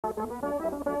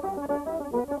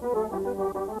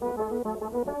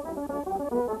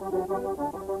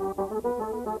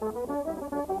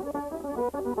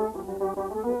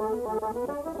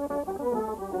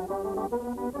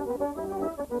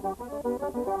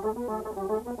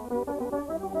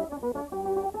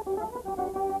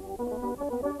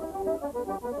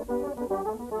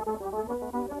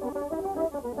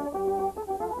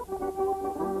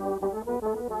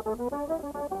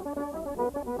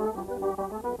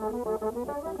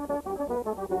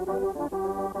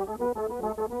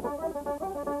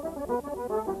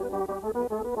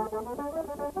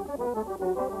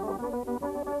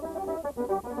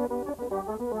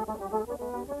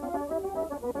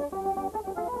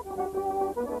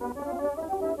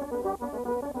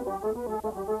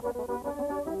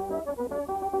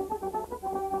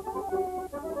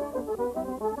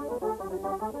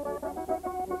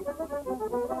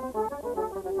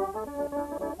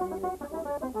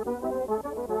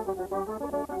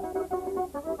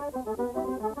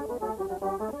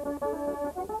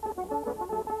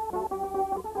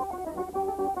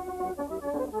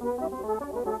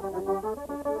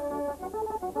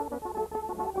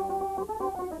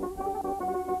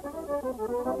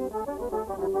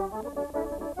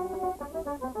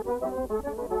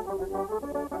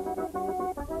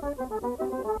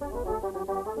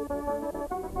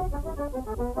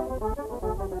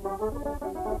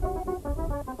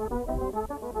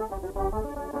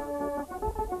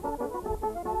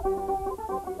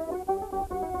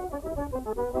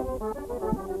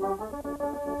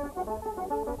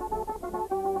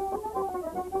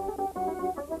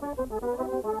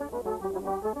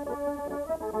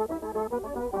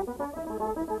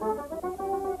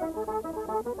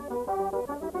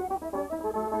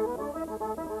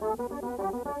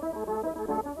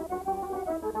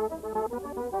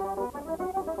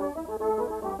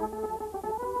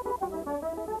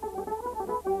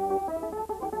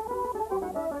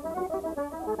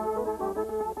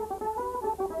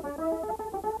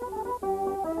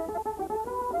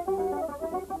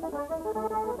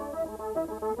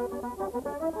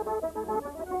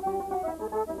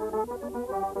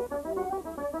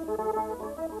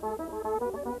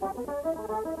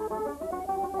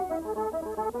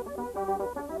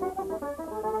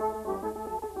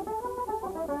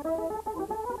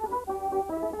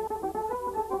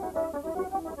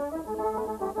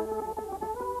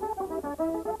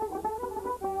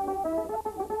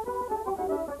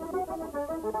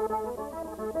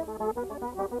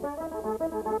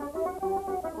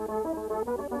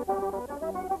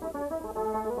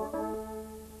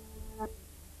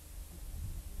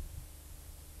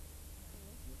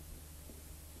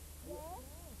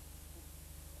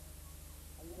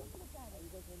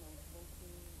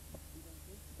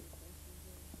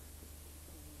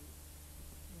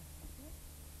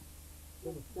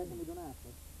Aspetta, mi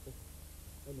donato?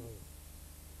 No,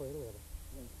 poi lo era.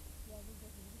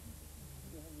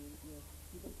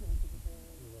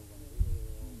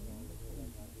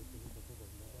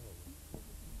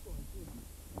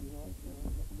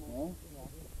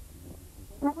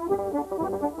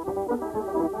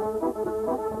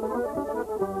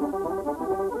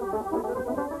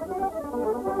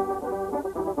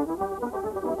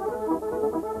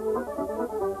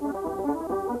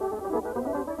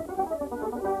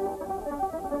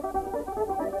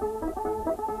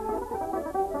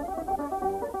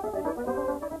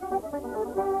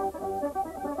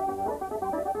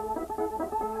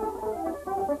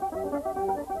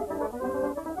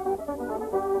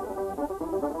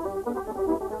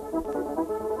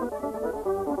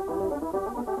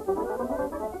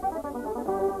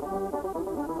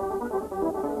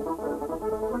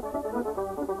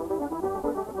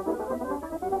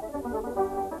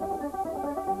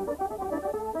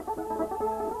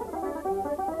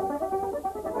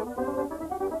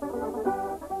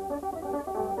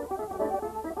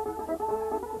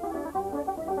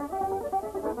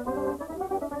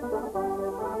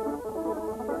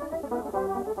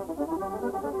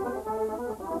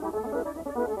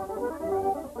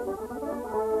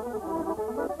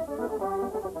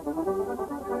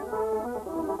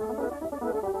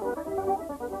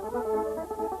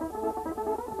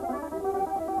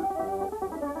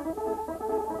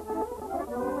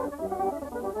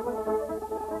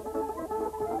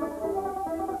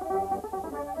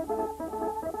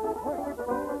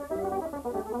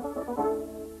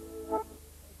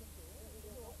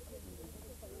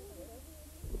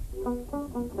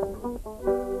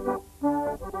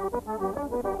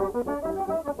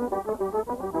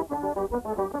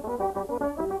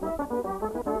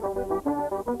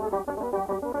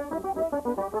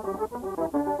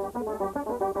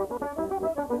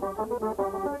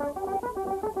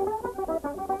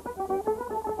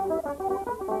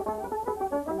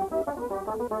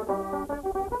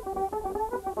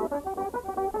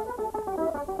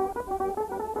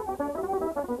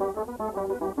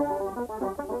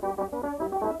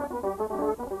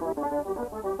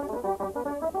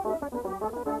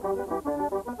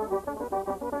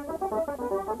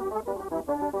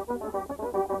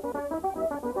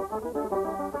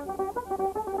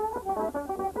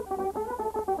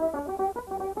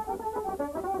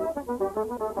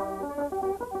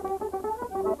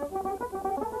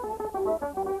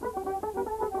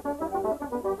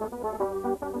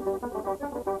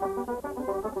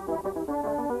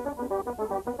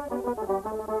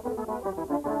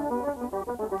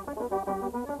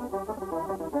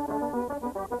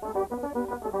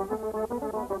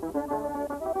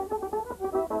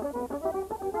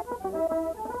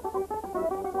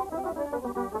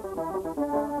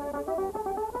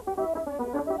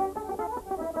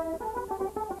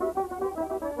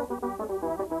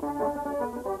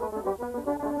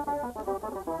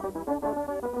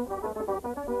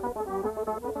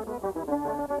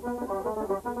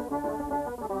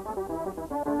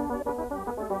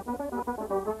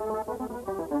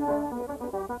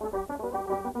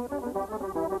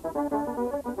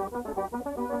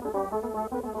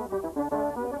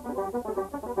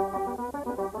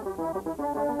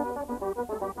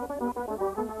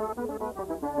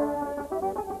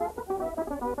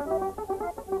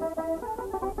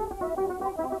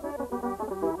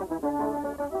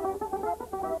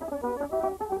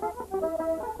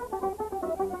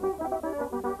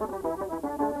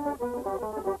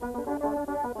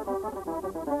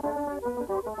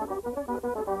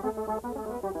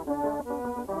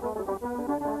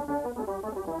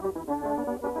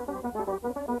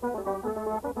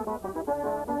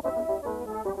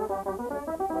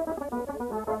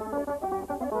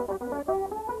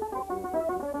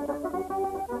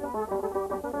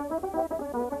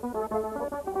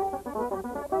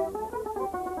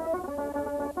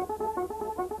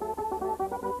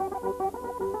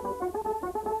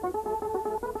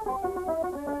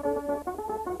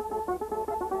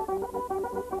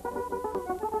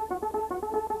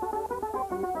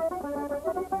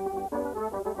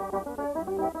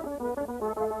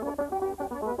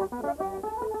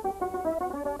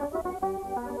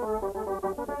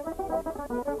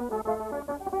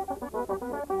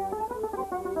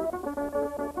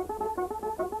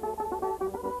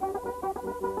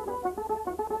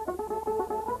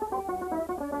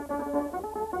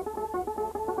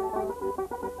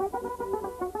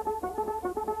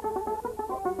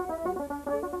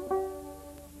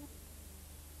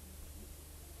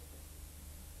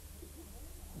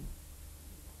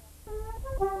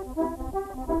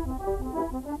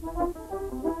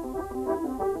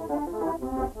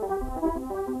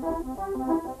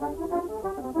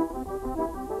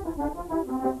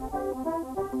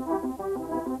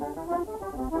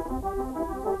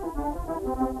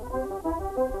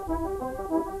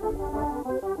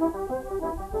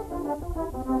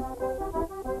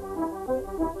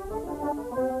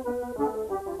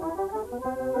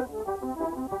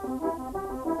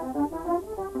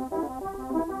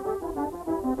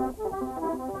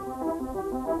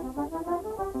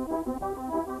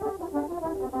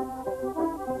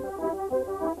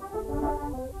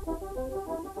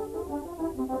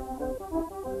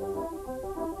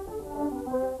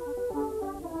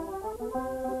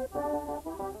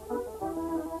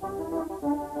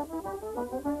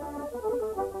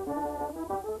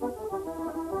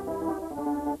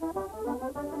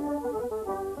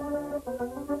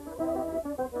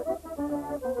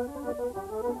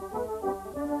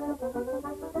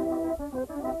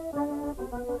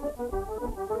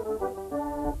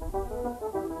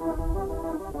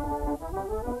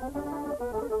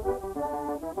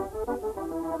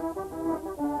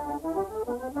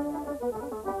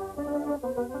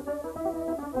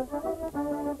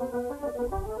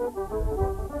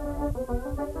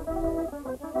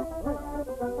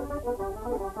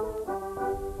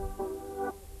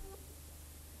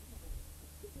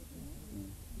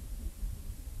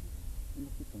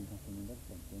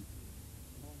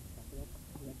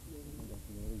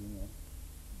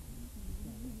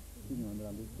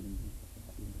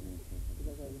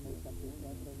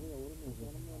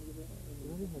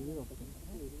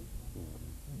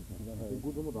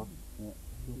 Gudrun da.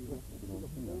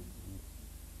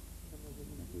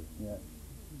 Ja.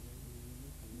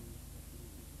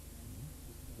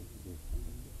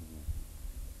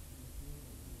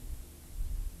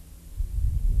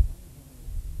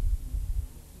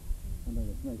 En dat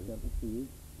is mij zelf ook zie.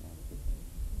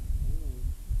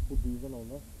 Hoe die van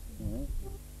onder? Ja.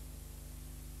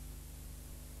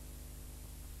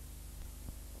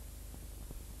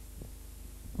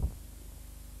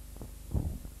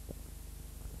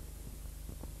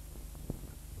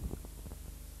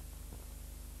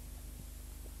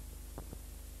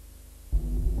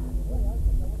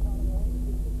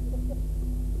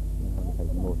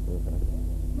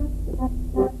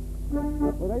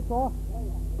 Ở đấy to.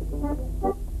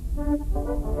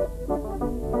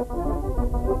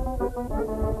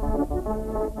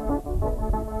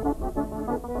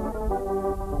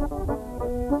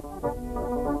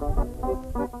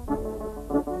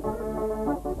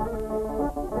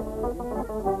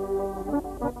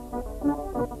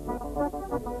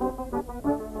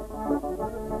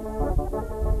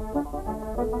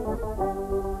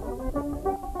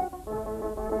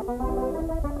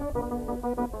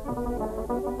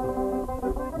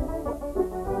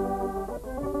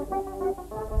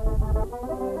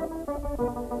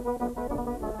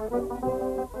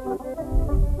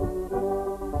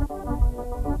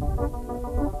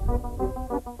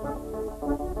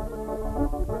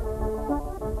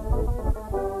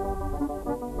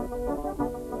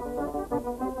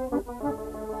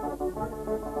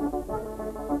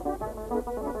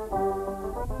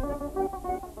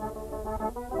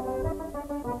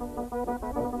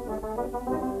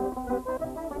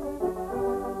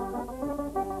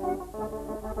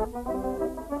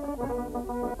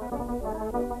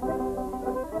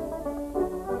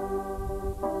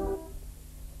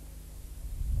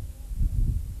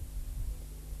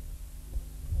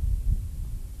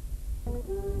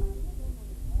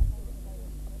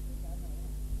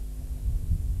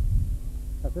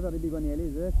 Kasih tadi bikin ini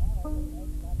Elize.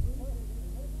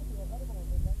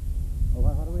 Oh,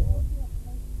 how do we?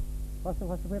 First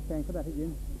we have tank for that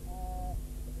again.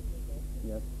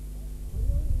 Yes.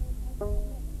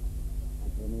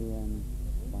 Ini yang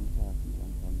bangsa.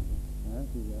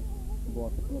 Yes.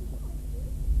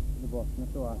 The boss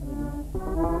next to us.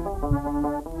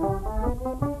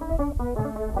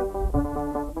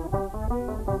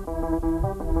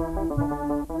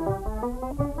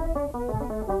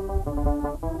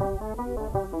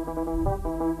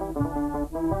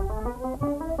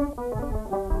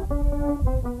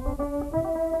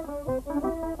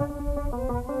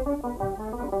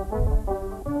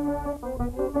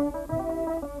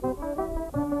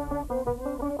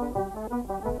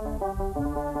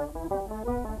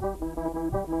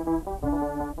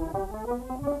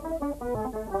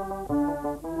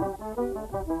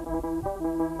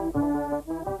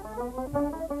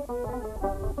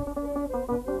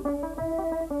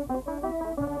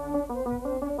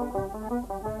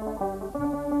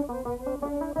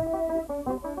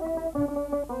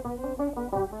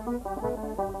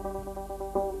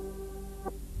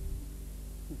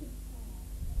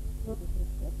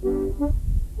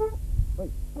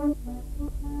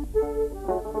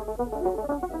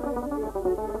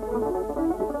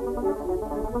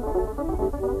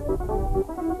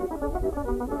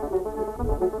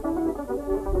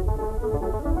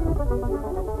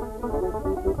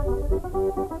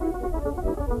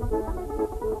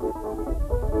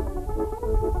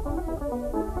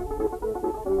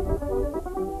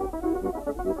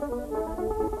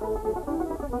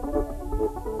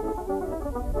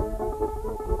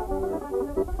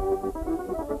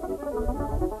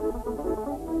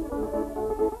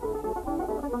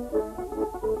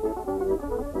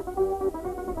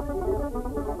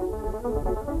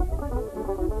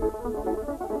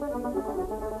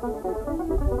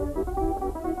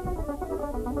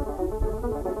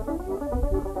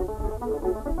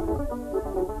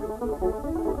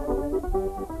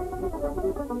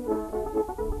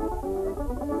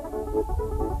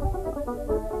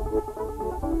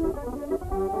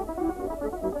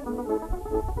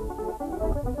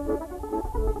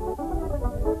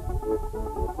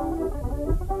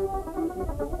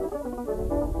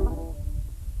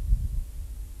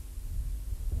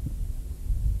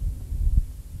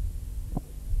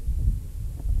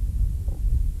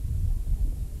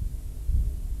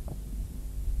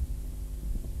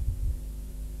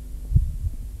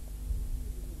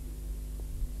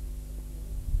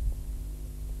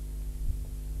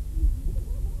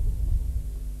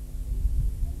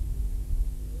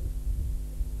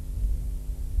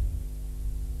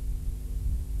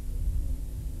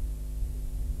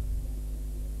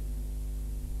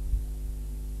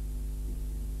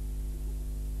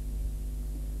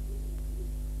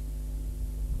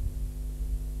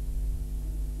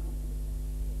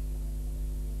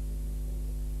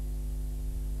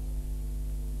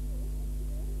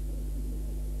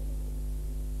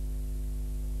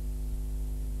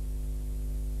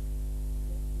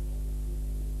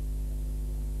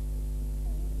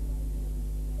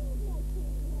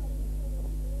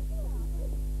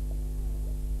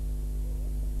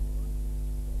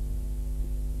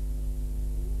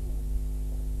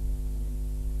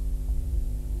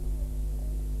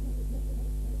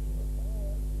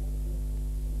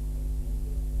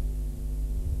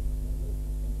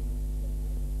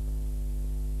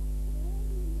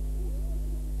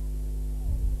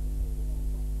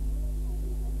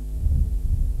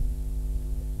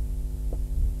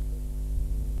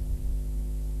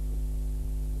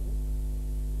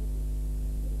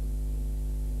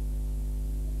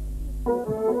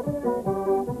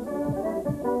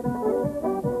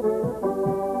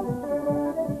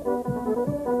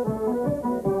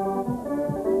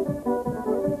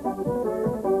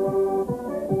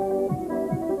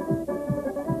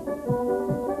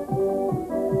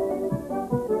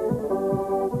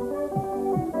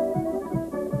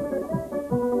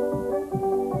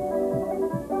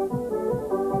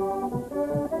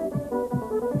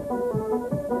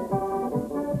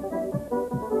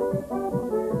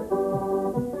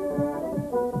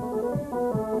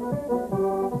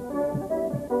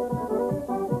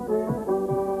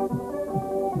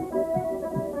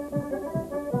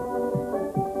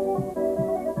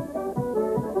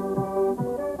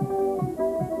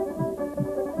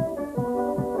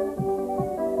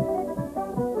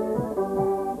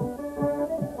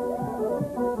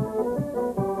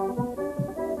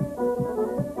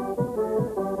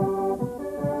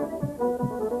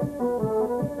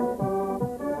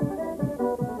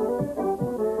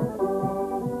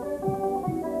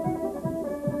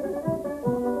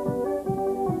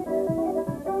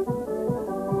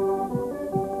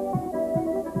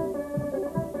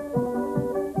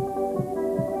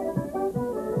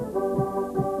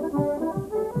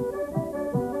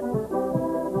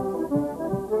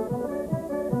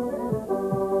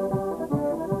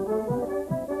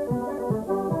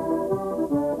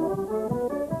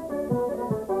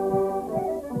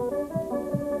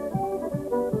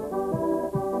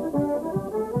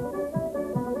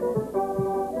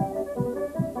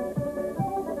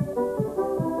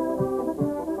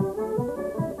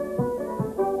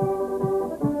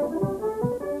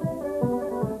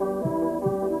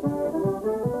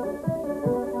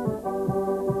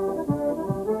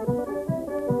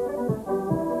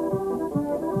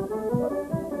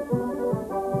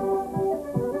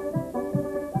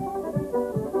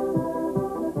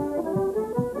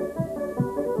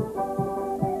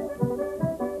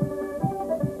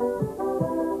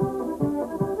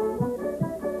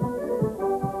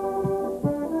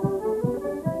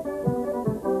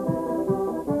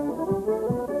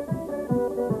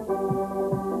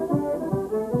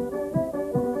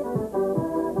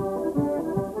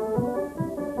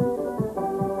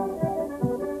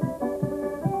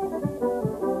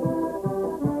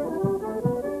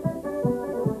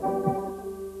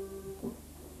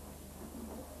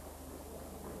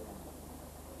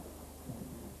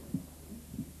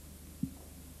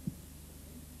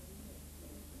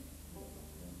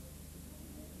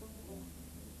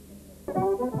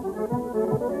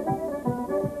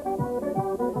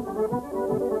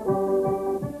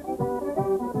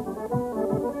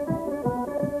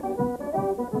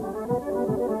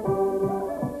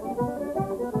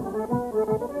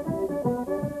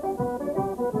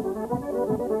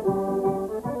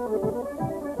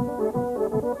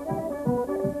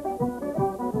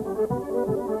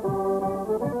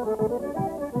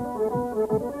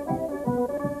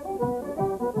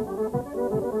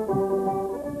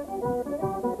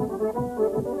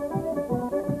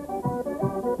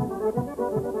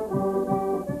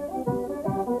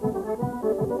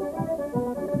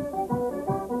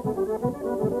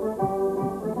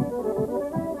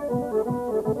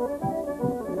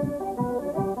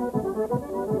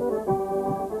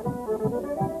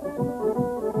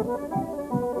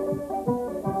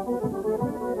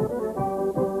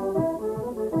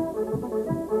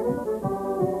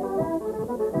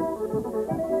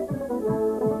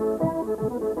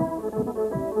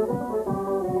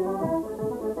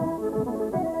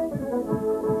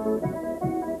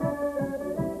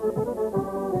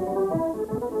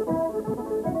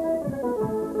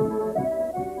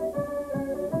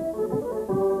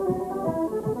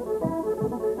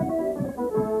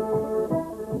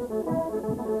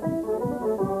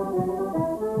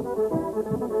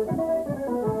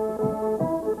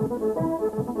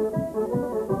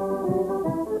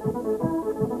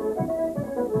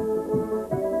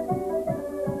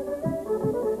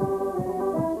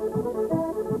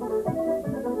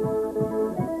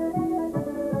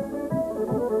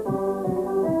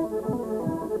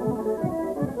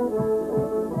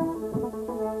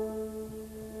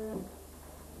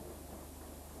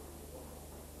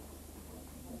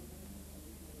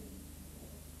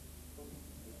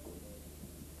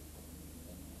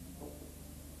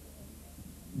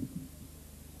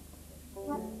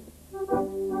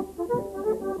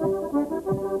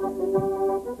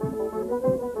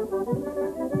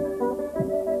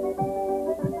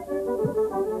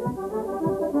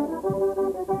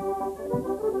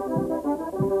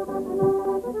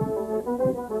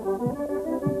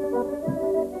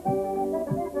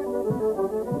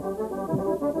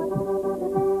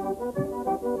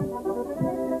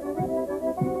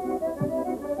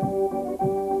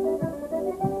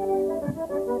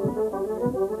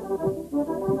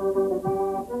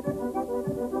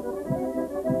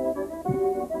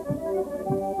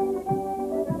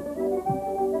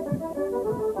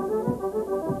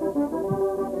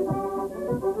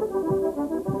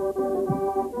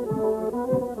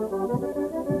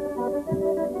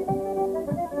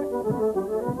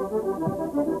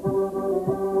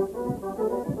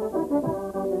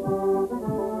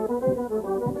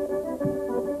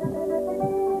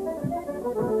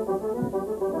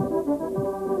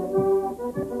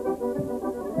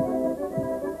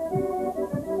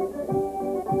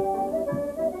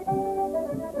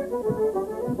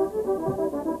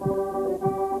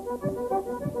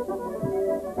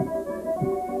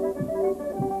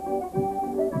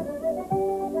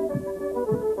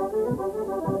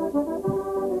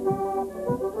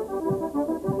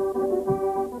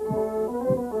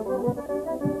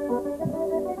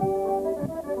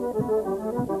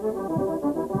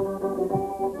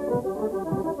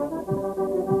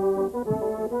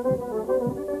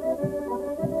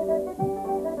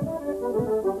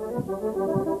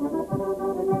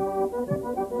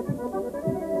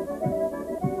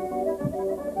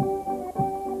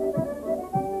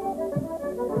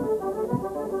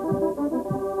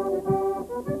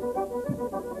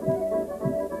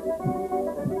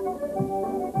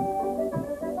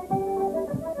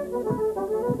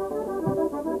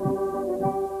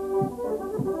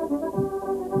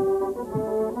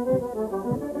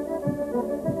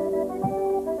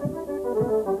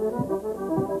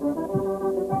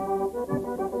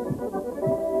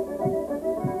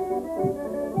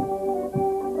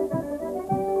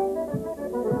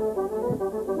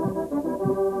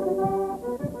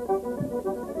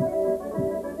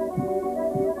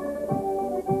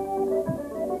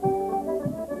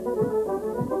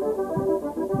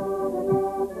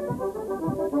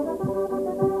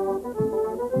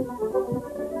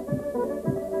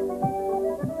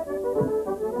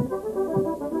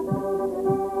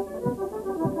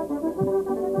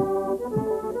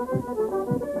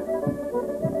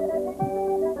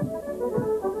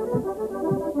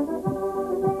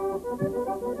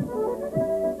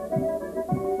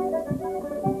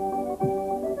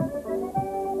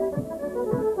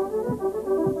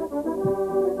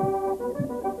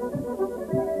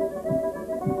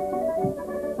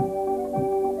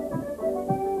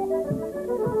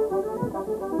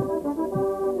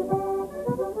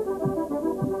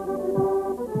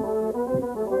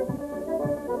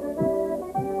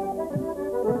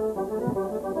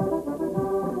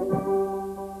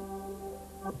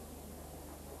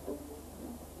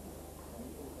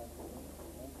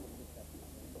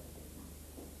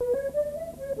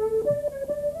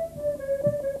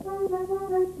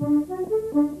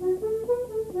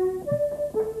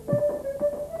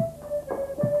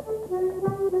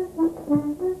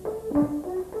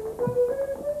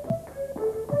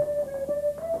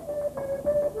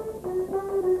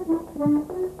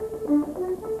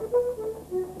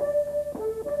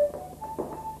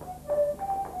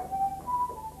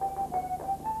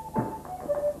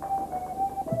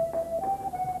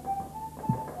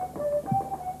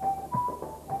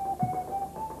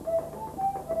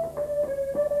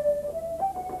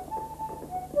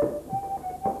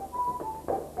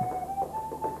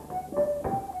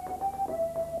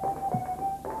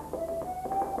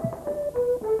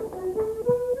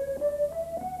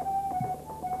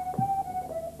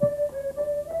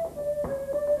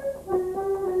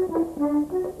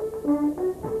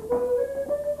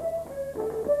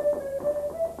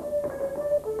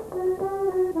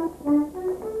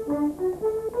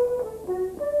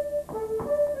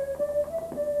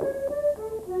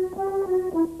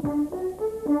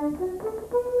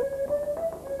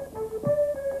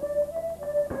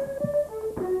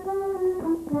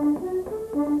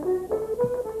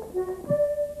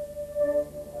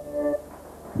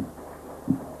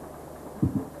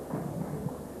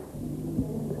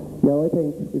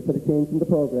 is for the change in the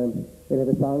programme. We'll have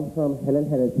a song from Helen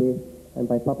Hennessy, and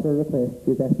by popular request,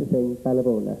 she's asked to sing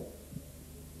Ballabona.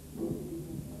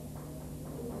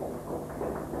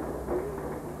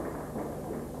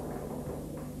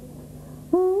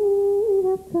 I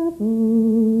have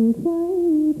travelled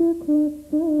wide across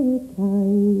the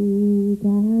tide,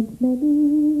 and many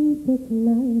the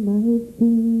climb I've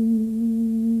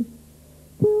been,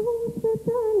 to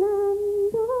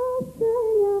Switzerland,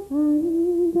 Australia,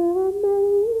 and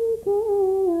America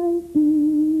I've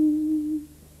been.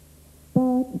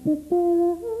 But the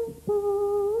fairest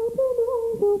part in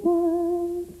all the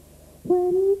world,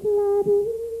 when clad in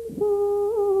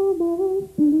foremost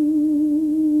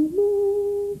bloom,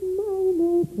 is my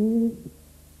native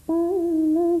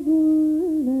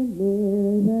Ballabona,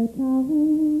 near the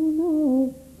town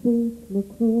of St.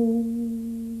 Macron.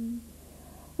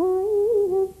 I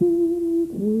have been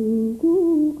to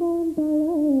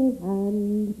Comhaltas and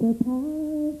the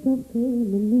pass of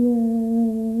Aghinagh,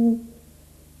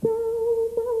 down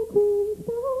by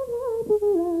Queenstown Harbour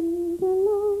and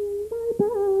along by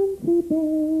Bantry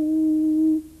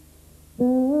Bay,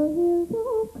 the hills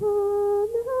of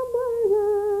Conhamara,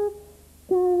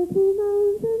 Galty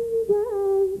Mountains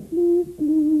and Sleeve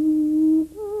Blue,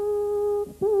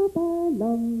 after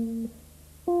Ballon,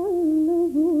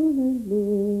 Ballabona,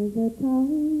 near the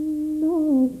town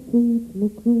of St.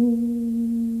 Macron.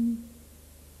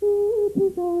 It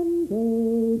is on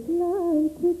days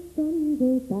like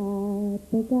Whitsunday that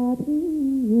the garden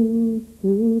used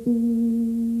to be,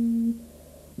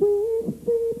 with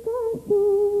sweet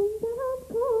garçons and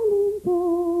calling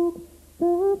folk,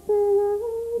 the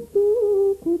fairest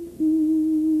you could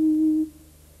see.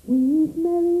 With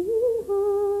merry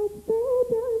hearts they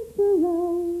danced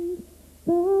around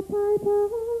the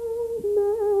piper's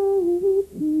merry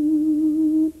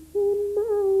tune, in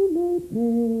my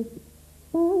native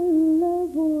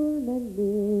Ballabona,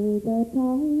 near the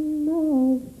town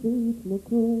of St.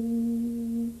 Macron.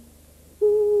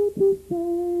 It is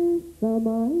there some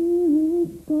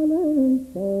Irish scholars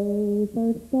say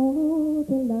first saw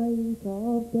the light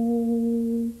of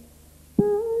day,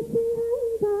 the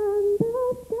Sheehan's and the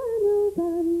Scanners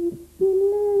and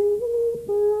Kinleary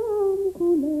from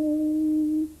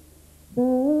Cooley,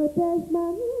 the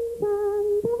Desmonds and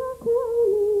the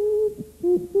Crowleys,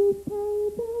 history's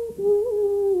papers will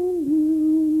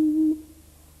illume,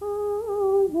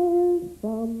 all hail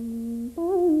from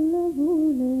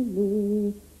Ballabona,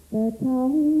 near the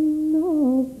town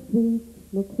of St.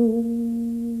 Macron.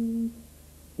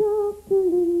 Dr.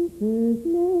 Lynch's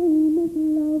name is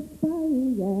loved by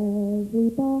every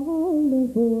Ballavoniite.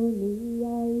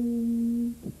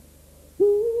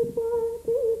 He's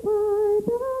working hard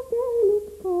the Gaelic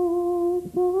cause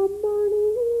from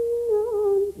morning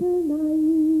until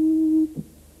night.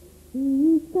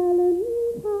 His gallant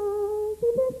heart,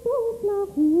 it is so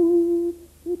flahoon,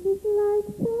 it is like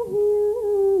the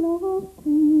hill of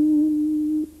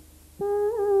Coon,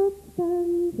 that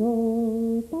stands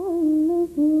all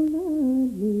Ballabona,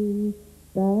 near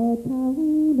the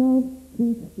town of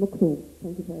St. Macron.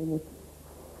 Thank you very much.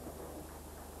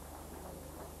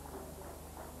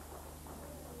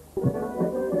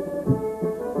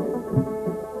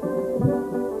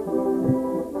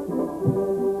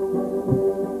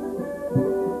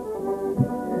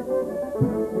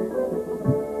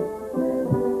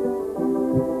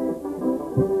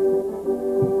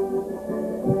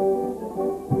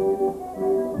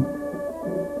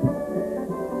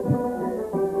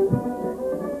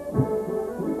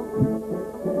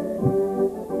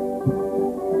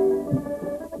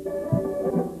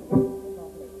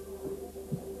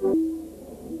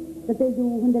 That they do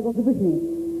when they go to Brittany.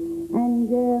 And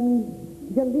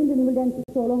Geraldine then will dance the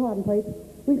solo hornpipe.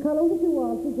 We'll call out a few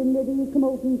waltzes, then they'll come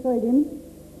out inside him,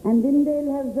 and then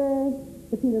they'll have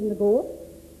the feel on the go.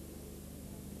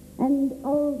 And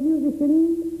our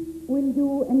musicians will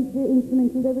do, and the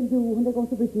instrumental they will do when they go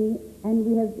to Brittany, and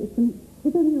we have, it's a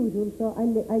bit unusual, so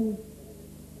I'll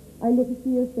let you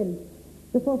see yourself.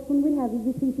 The first one we'll have is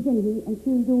the Trisha Dennehy, and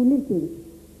she'll do lilting.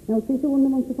 Now Trisha won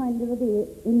amongst the final of the day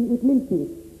with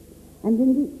lilting. And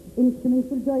then the instruments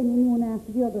will join in one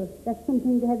after the other. That's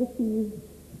something they have achieved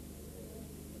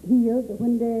here,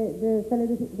 when the fellow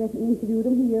that interviewed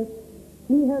them here,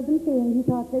 he heard them saying he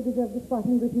thought they deserved the spot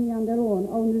in Brittany on their own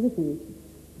musicians.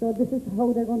 So this is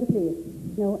how they're going to play it.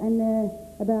 And a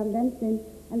band dance then,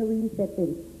 and a real set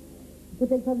then. But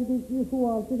they'll probably be who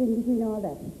waltzes in between all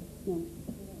that.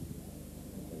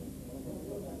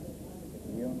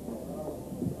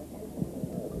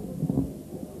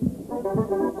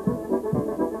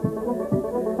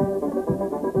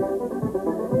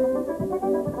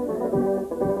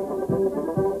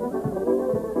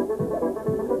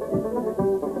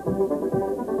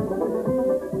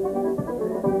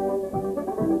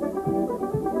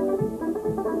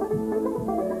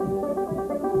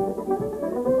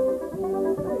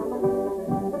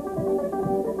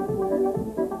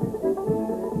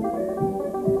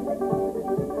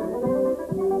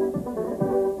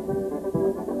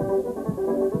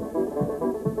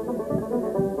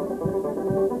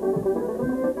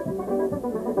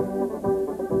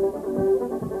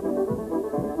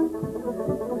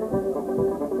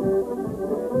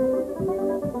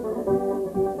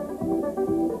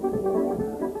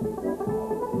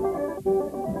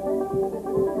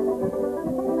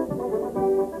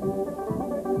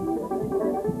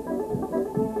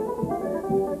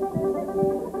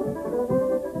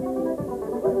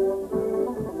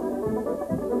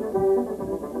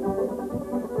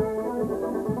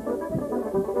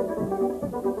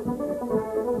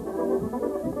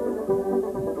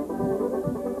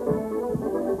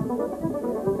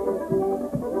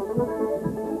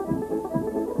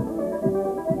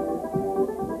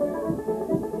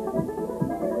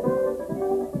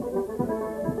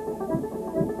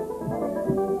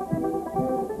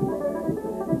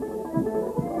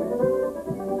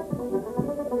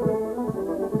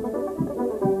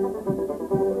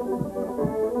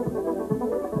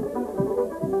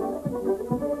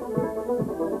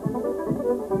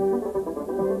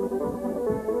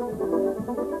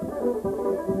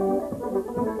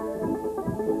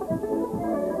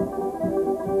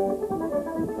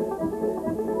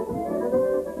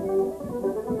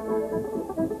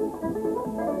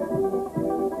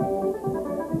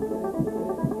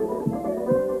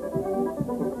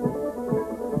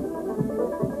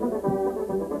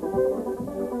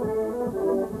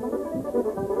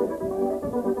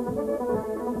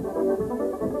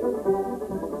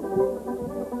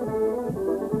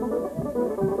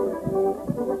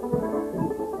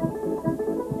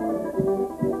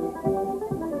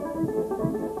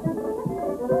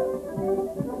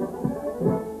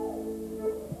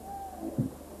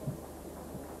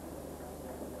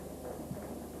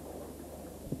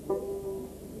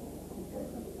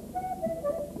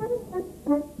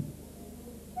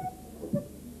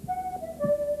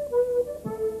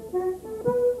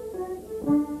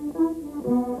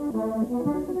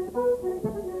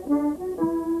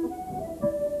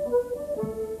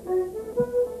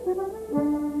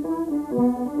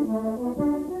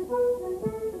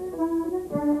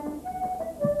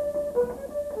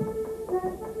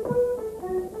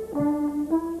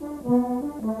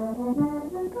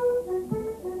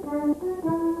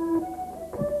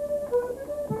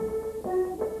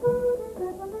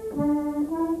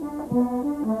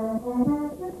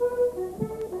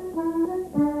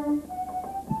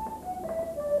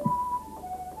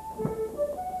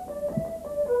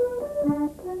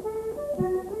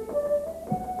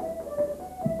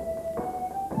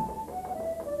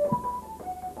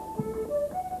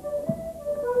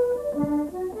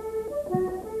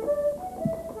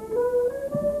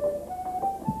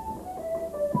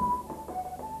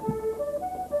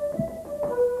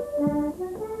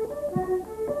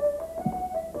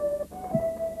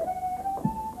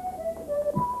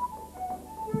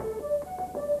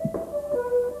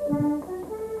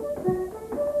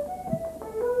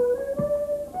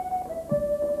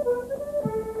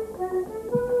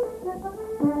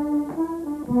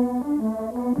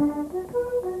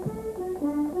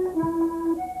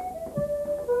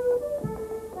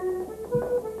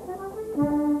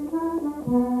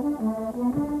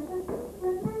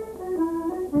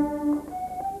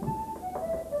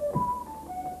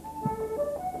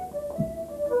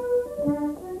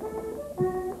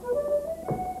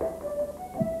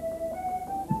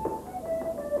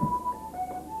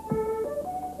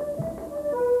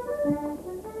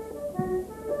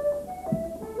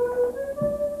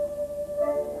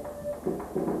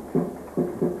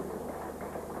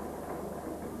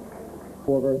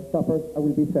 However, suppers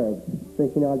will be served, so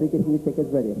you can all be getting your tickets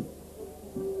ready. And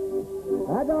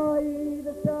I,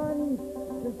 the sun,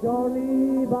 to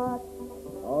journey back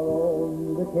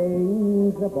around the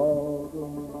kings above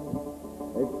them.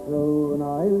 It's true, and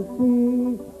I'll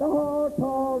see the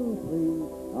hawthorn tree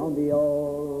on the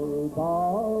old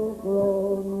ball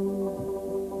ground.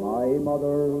 My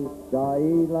mother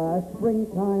died last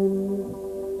springtime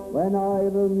when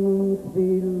Ireland's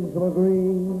fields were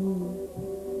green,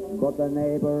 but the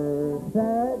neighbour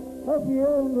said her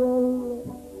funeral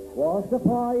was the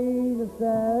finest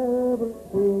ever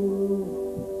seen.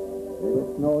 There were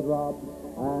snowdrops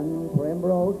and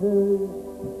primroses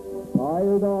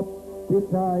piled up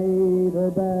beside her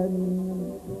bed,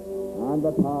 and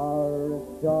the parish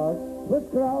church was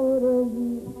crowded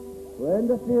when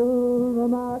the funeral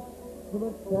mass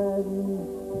was said.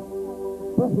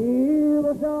 But here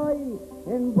was I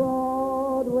in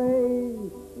Broadway,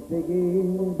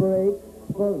 digging bricks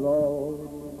below.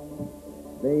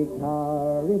 They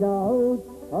carried out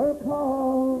her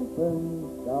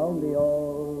coffin down the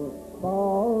old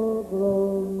ball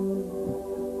ground.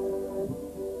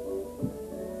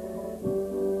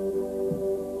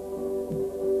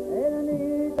 In a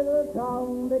neat little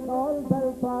town they called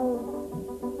Belfast,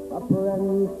 a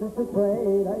princess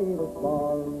afraid I was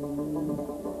born.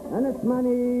 And as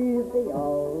many as the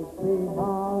old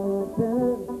sweethearts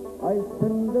I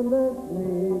spend in this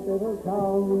neat little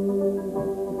town.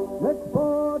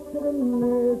 Misfortune and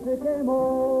misery came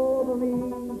over me,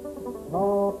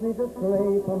 taught me to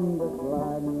stray from this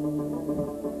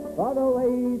land, far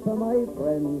away from my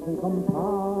friends and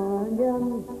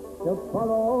companions, to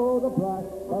follow the black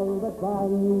velvet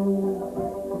band.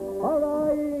 Her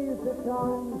eyes that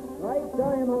shone like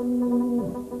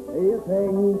diamonds, you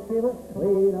think she was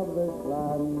queen of this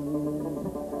land,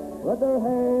 with her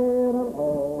hair and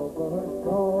over her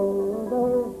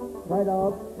shoulder, tied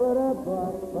up with a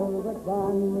black velvet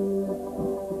band.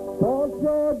 For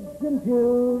judge and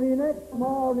jury next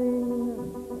morning,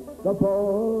 the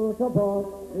boat about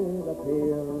did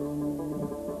appear,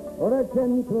 for a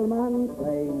gentleman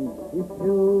claimed his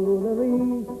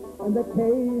jewellery, and the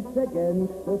case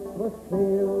against us was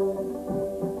clear.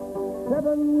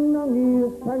 7 long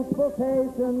years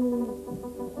transportation,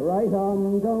 right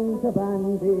on down to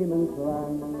Van Diemen's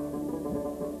Land,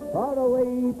 far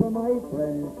away from my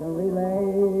friends and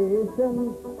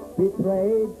relations,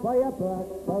 betrayed by a black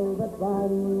velvet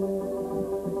band.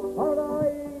 Her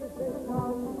eyes they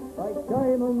shone like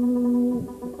diamonds,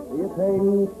 you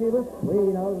think she was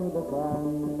queen of the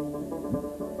land,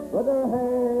 with her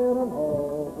hair and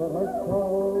over her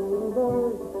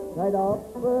shoulders, tied up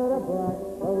with a black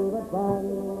velvet band.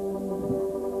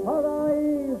 Her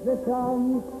eyes they shone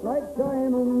like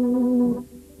diamonds,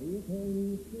 you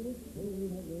think she was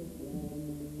queen of the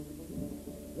land,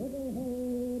 with her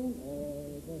hair and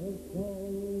over her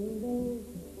shoulders,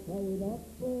 tied up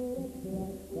with a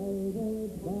black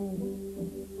velvet band.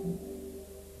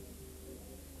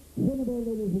 Honourable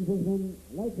ladies and gentlemen,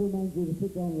 I'd like to remind you to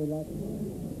sit down and relax.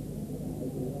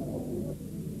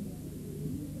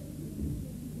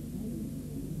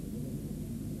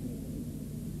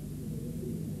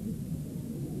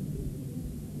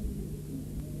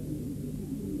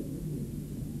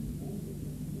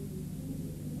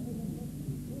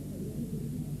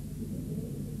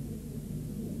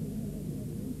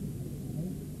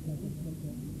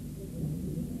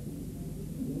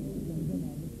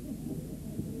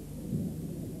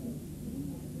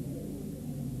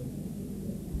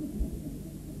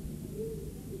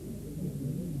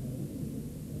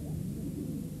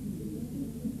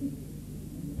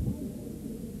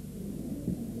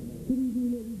 Good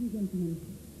evening, ladies and gentlemen.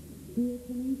 We are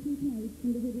coming to tonight from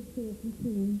the Hooded Sources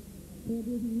tomb, where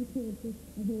the Aghinagh forces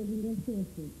are holding their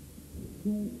sources.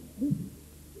 Now,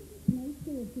 tonight's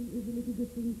sourcing is a little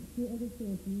different to other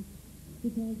sourcings,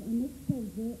 because on next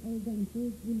Thursday, our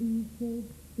dancers will leave for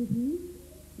Britain.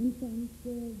 In France,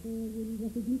 they will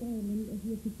represent Ireland as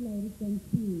the official Irish dance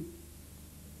team.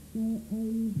 Now,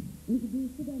 I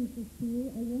introduced the dancers to you.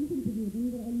 I won't interview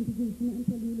them, but I'll introduce them and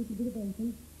tell you a little bit about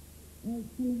them. Some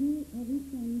of you haven't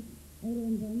done our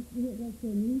own dance, we have our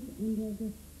friends, and they're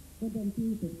just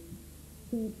dancing with us.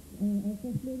 So, our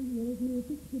first lady here is Mary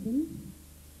Fitzgibbon.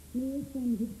 Mary is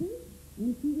from Gibson,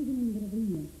 and she was a member of the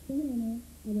year. So, hello, Mary.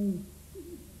 Hello.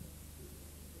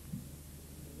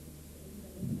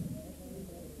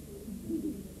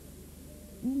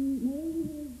 And Mary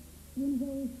has one of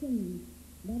our friends,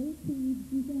 Larry Tweed,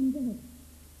 from Aghinagh.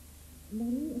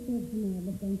 Larry, of course, the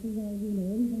marvelous dancer, as you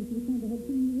know, and thank you for the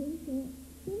team here, so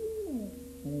hello.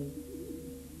 Hello.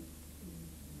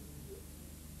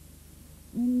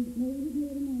 And Mary was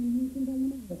near a man who from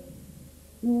Aghinagh.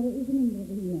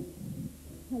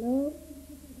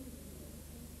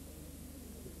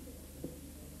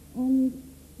 And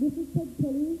this is Ted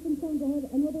Kelly from Soundhead,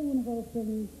 another one of our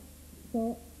friends.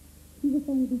 So he's a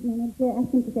fine big man. I'll ask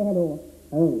him to say hello.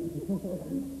 Oh.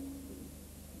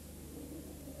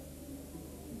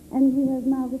 And we have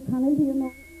Margaret Connell here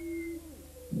now.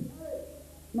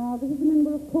 Margaret is a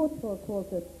member of court for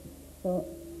Comhaltas. So,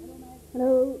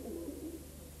 hello.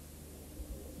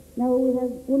 Now we have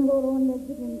one of our own lads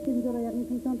again, Tim Jordan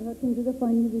from Soundhead. Tim is a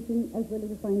fine musician as well as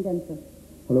a fine dancer.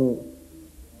 Hello.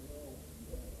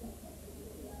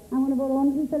 And one of our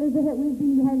own fellows that we've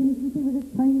been having to see with this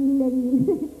tiny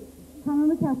lady,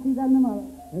 Conor McCaffrey's on the morrow.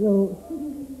 Hello.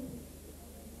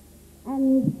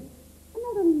 And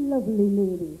another lovely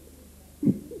lady.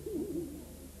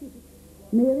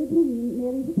 Mary Green.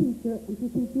 Mary's a teacher and she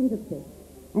teaches industry.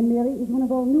 And Mary is one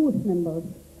of our newest members.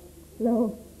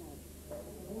 Hello.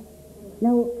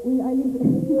 Now, I live...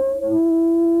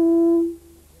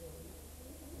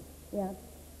 Yeah.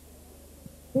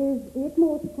 There's 8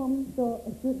 more to come, so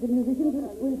the musicians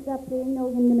will stop playing now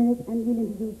in a minute and we'll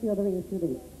introduce the other 8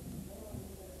 students.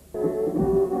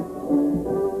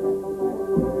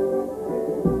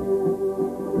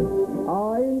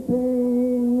 I'm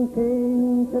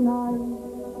thinking tonight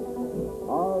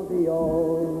of the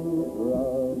old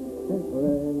rusted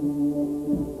friend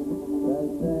that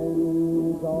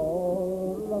sends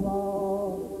all of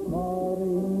our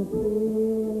morning sea.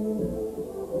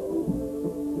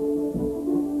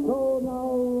 So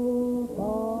now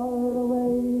far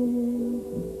away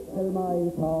till my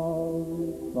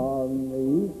thoughts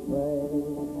fondly stray,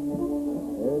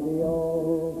 the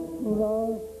old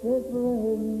rusted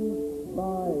friend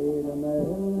by the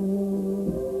mill.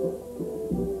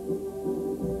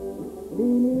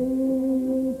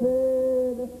 Beneath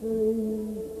the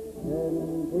street,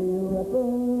 empty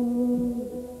ripples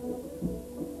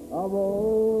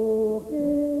awoke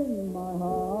in my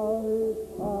heart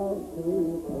a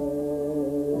sweet friend.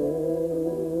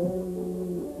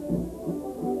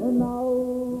 And now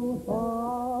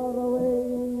far away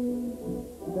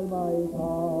till my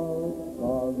thoughts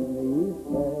fondly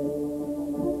stray,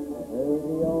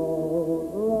 the old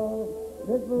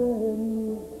rusted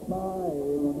friend by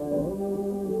the mill.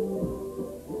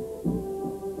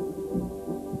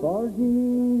 For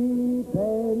deep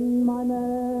in my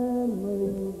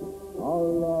memory, our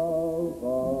love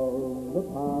of the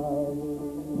past,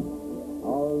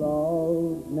 our love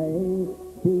may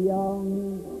be young,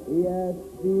 yet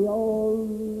be old.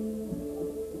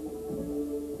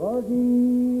 For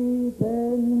deep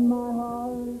in my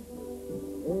heart,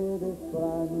 it is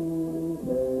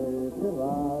planted to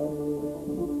rise,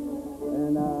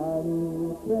 and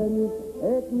since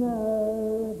it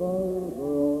never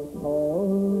grows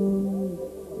cold,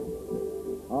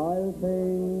 I'll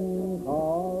think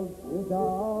of you,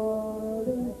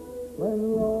 darling, when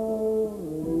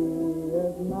lonely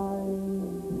at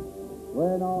night,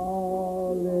 when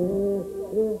all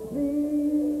is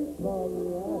peaceful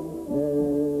and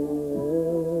still.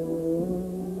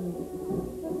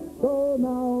 So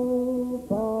now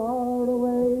far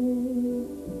away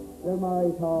till my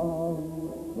thoughts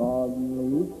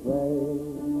fondly stray,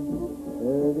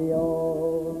 the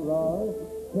old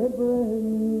rusted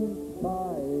friend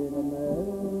by the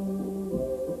mill.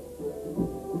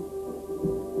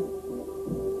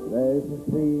 There's a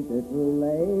sweet little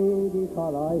lady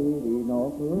called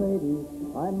Aghinagh lady,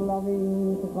 I'm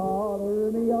longing to call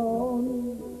her me own.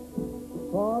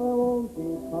 For I won't be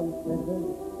contented,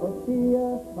 for she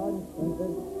is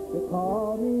contented to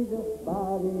call me just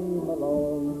Barry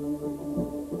Malone.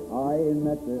 I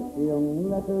met this young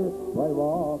letter while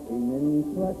walking in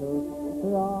sweater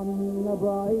on a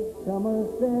bright summer's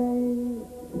day.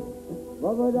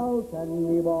 But without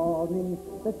any warning,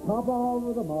 the top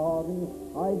of the morning,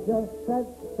 I just said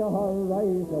to her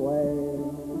right away,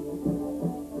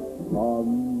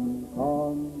 come,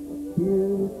 come,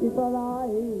 beautiful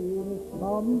eyes,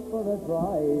 come for a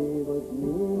drive with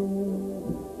me.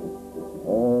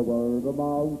 Over the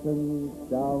mountains,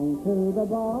 down to the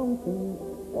mountains,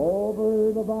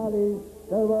 over the valleys,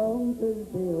 there won't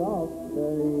be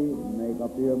luxury. Make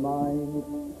up your mind,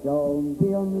 don't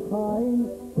be unkind.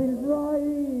 We'll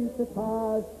drive to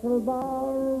Castle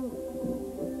Bar.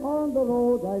 On the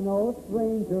road I know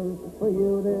strangers, for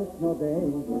you there's no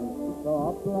danger. So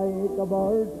up like a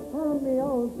bird on the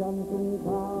old Johnson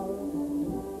car.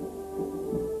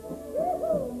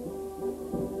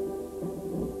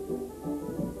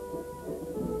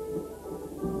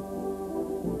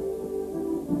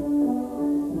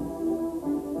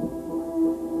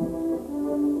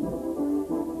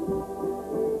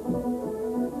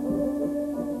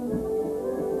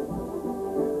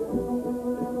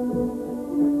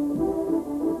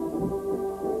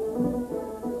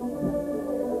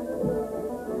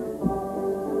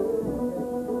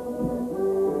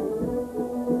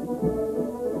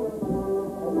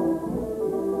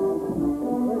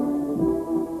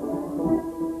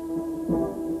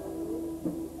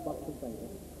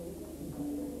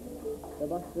 The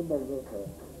was the mogul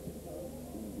first.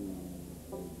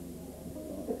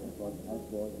 What as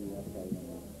was the outside.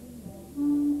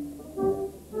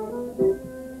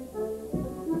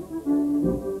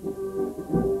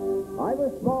 I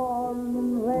was born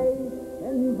and raised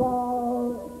in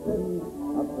Boston,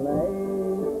 a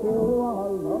place you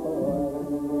all know well.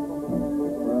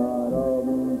 Brought up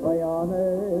by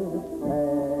honest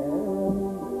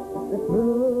parents, the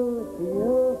truth to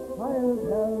you I'll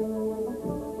tell.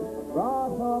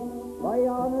 Brought up by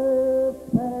honest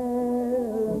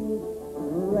parents,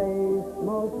 raised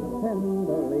most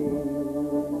tenderly.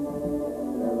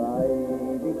 There I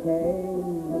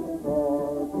became a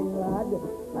sporting lad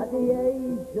at the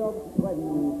age of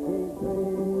 23.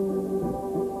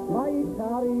 My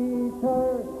character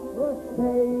was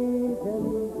taken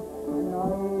and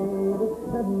I was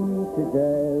sent to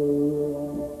jail.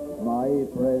 My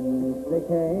friends, they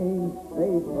came,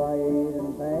 they tried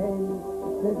in vain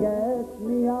to get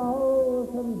me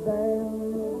out of bail.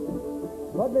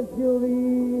 But the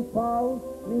jury found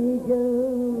me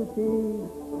guilty,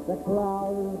 the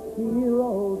clerk, he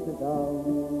wrote it down.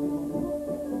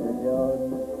 The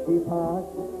judge, he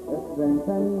passed the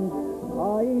sentence,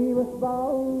 I was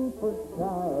bound for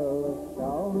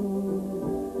Charlestown.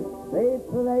 They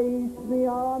placed me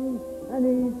on an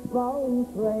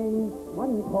eastbound train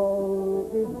one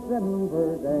cold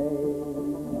December day.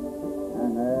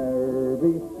 And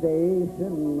every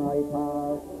station I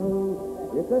passed through,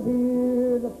 you could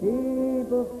hear the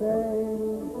people say,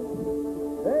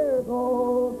 there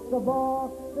goes the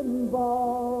Boston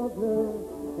bottler,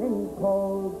 in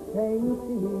cold St.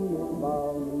 he is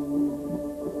bound.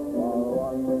 For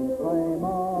one time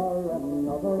or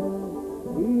another,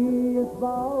 he is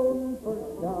bound for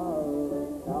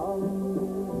Charlestown.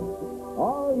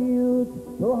 All youth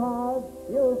who have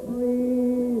your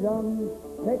freedom,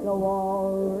 take a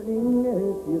warning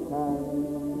if you can.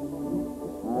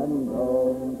 And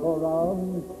don't go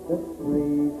round the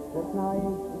streets at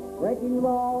night, breaking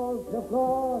laws of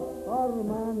God or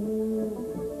man.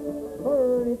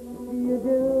 For if you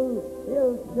do,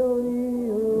 you'll surely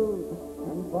rule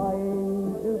and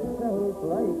find yourself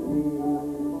like me,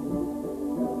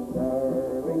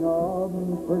 serving on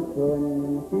for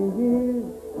 20 years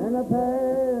in a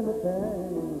penitentiary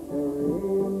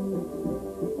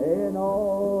in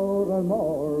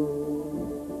Oranmore,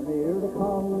 near the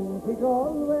county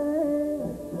Galway.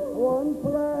 One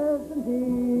pleasant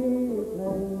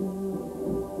evening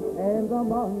in the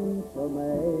month of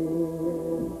May,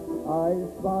 I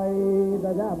spied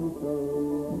a damsel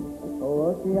who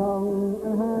was young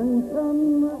and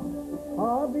handsome,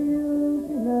 her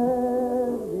beauty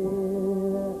nearly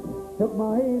took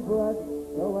my breath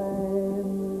away.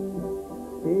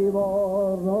 She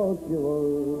wore no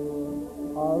jewels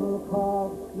or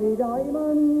costly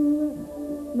diamond,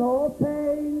 no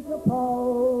paint or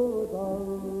powder,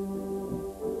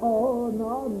 oh,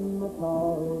 none at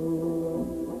all.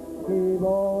 She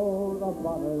wore a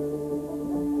bonnet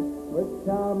with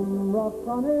shamrock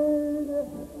on it,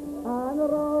 and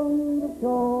around the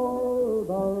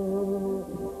shoulder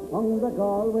hung the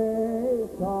Galway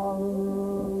song.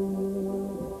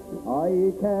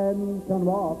 I kept on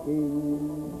walking,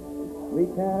 we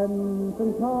kept on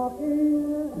talking,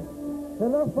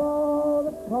 till the fall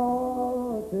of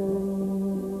cotton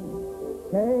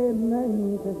came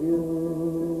into view.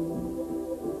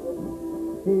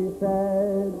 She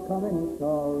said, come in,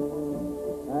 sir,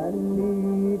 and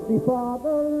meet the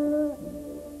father,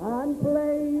 and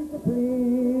play to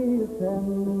please him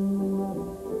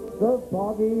the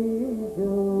foggy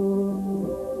June.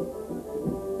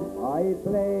 I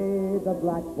played the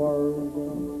blackbird,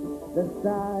 the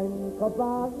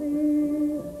Stankobazi,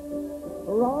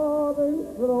 Robin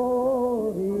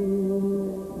Slowly,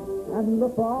 and the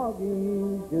foggy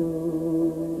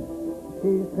June.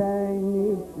 She sang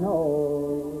each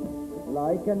note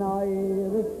like an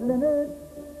Irish linnet,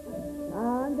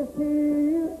 and the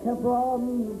tears came from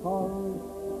her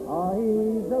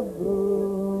eyes of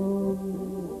blue.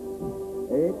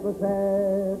 It was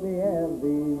very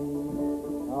early,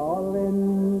 all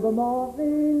in the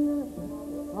morning,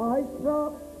 I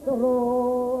struck the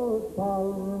rose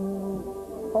bowl,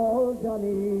 oh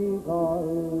Johnny girl.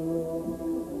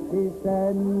 She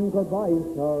said goodbye,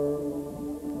 sir.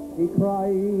 She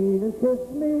cried and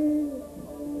kissed me,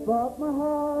 but my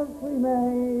heart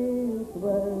remains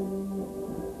with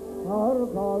her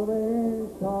Galway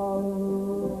song.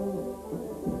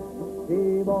 She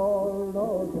wore no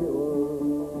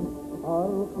jewel,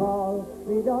 her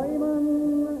costly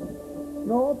diamond,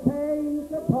 no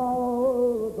paint or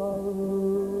powder,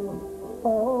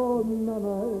 oh, none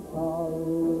at all.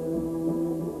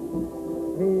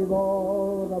 She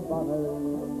wore a bonnet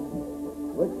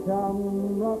with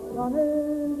shamrock on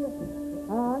it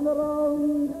and a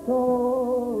round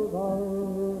shoulder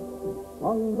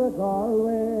on the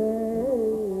Galway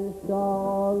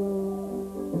shawl.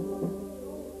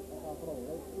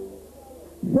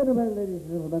 Very well, ladies and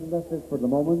gentlemen, that's it for the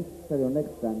moment. Tell your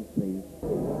next dance, please.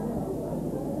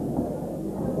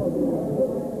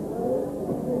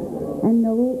 And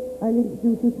now I'll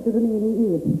introduce you to the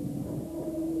remaining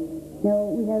 8. Now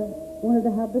we have one of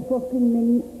the hardest working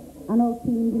men on our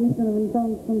team, Dennis Donovan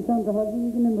from Aghinagh.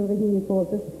 He's a member of the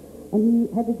Comhaltas, and he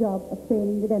had the job of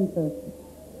training the dancers.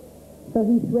 So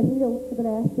he sweated out for the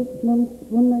last 6 months.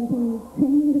 One night he was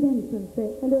training the dancers. Say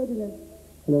hello, Dennis.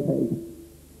 Hello, Peg.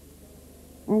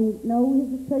 And now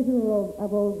he's the treasurer of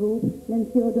our group,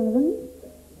 Nancy O'Donovan.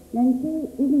 Nancy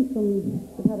isn't from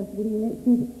the parish of Aghinagh.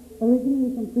 She's originally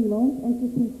from Fremont, and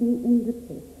she's teaching in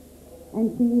Gypsy.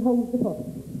 And she holds the post.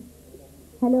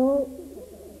 Hello.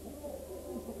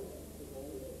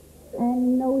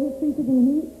 And now he's Teresa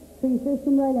Dinnehy. Teresa's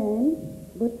from Ryland,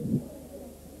 but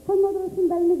her mother is from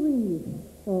Ballinagreave.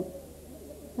 So,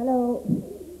 hello.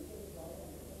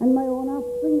 And my own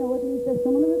offspring now, at least there's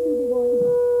someone of the city boys.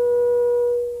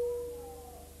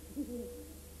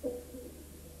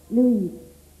 Louise.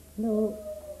 Hello.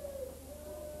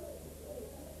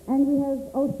 And we have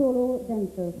our solo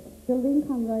dancers, Geraldine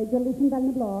Conroy, Geraldine from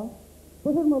Ballinaglaw,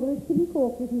 but her mother is Kitty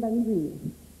Coakley from Ballinagreave.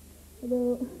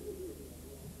 Hello.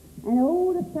 And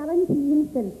oh, the Sarantee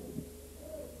himself.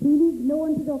 He needs no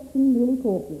introduction, Millie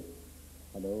Coakley.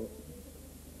 Hello.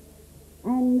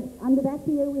 And on the back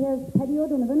here we have Paddy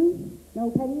O'Donovan. Now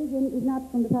Paddy again is not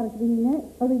from the parish of Aghinagh.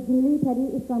 Originally Paddy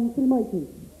is from Kilmoity.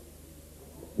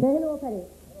 Say hello, Paddy.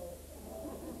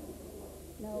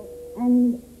 Now,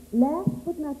 and last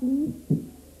but not least,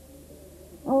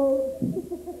 our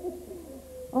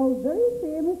very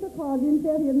famous accordion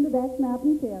player here in the back,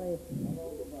 Martin Terry.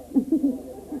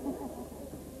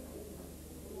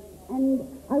 And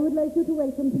I would like you to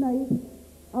welcome tonight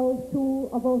our 2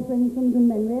 of our friends from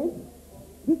Dunmanway,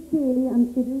 Dick Daly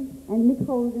on fiddle and Mick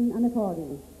Holden on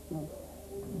accordion. No.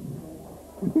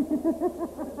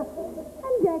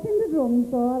 And Jack in the drums,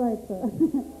 so all right, sir.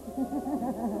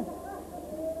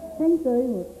 Thanks very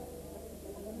much.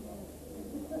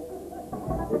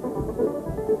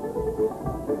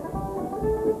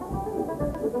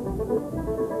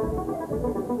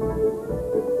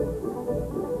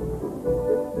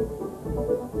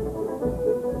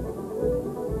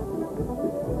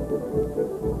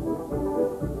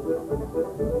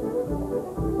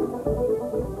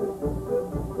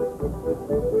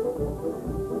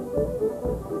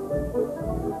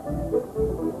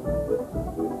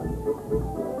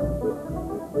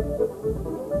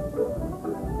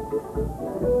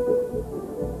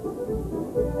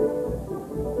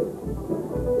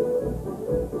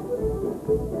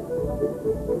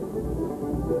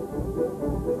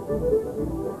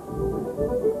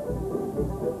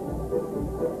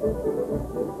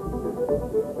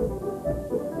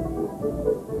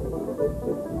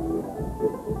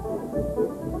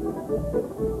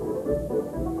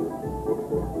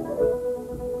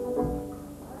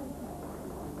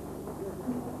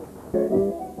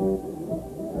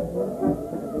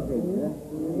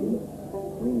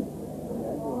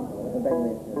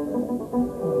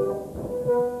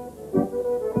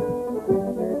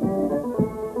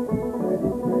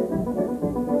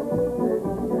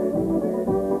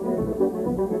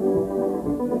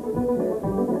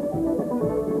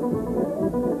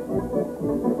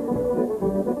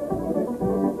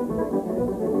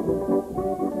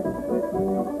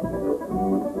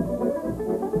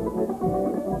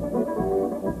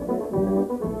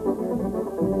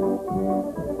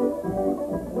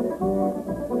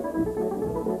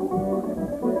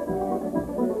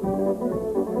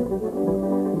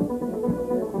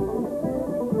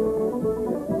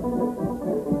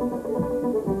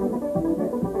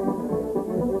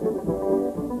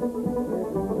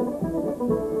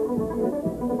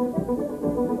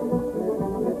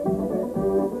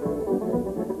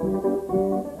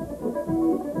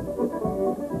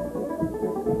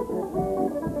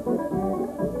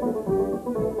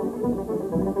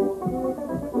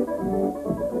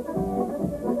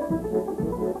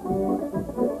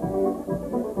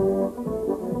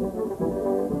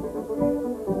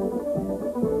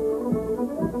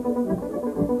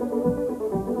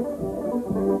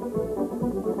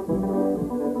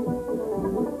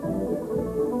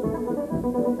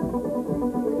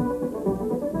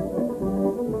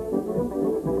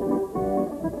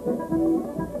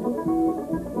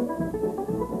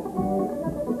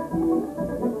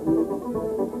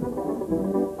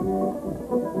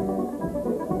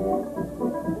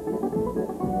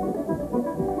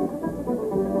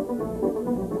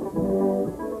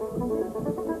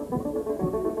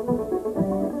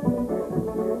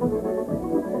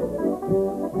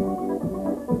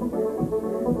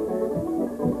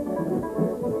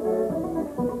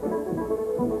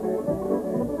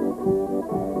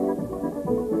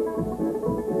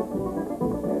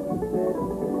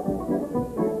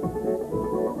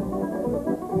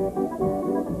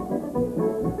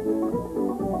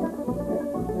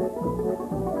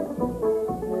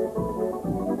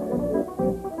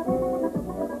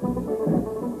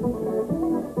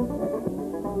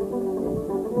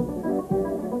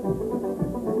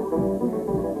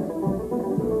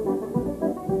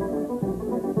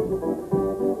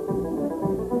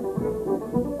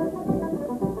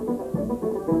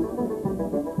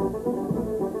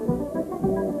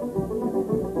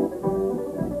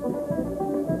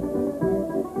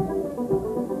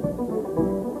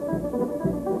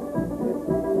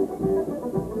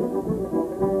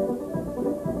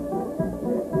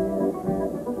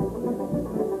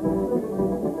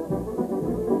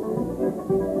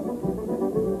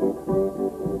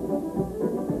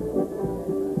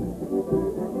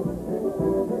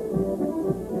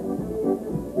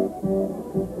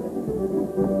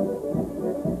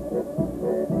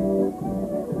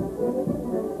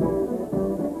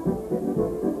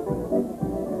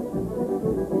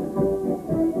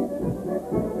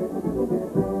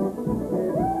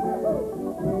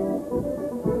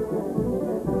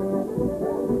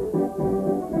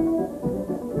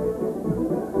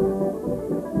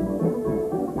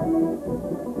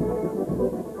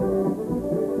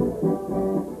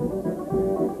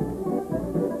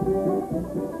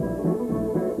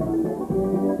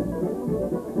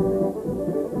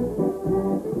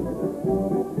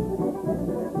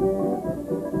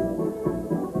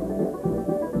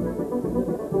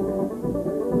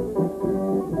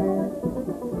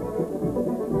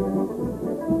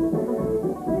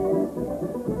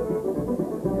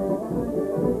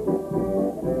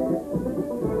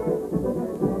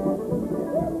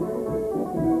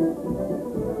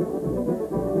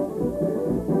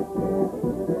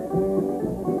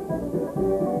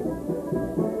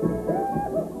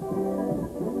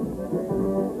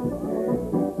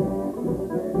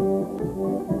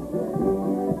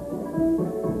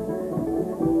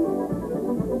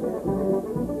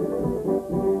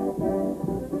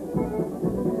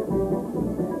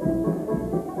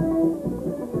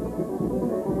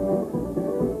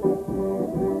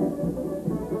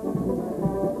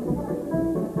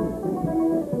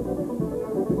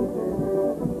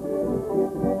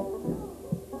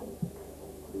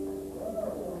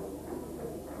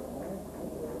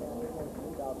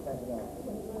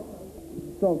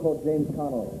 song called James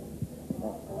Connolly.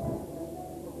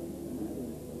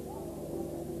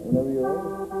 Whenever you're ready.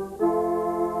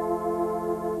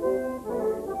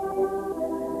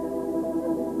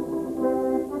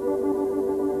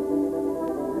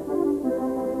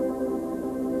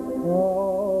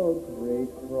 A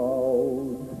great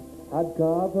crowd had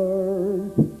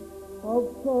gathered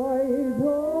outside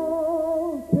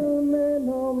of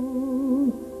Kilmainham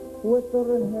with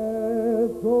their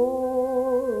heads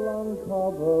all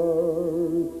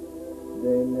uncovered.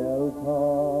 They knelt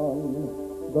on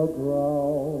the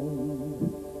ground,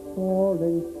 for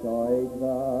inside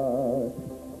that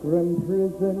grim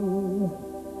prison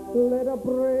led a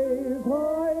brave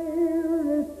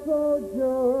Irish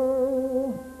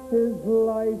soldier, his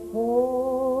life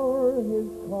for his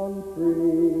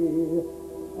country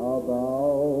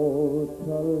about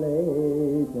to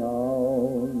lay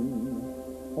down.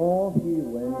 Oh, he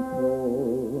went to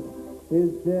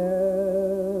his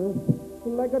death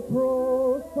like a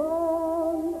true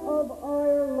son of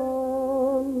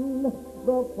Ireland,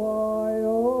 the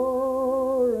fire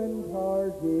and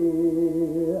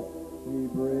hearty he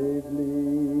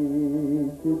bravely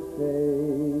did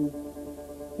face.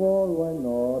 For when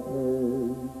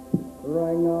orders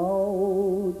rang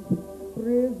out,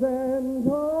 present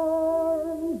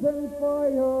arms and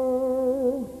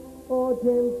fire, oh,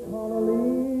 James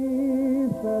Connolly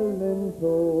fell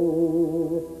into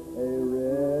a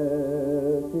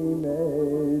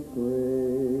ready-made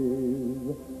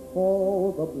grave.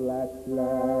 Oh, the black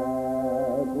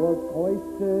flag was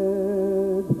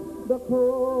hoisted, the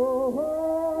cruel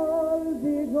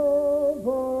deed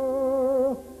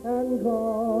over, and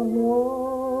gone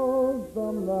was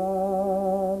the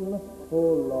man who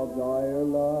loved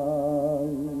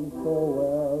Ireland so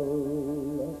well.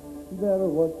 There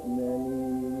was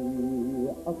many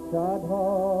a sad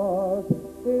heart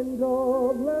in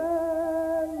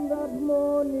Dublin that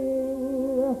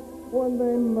morning when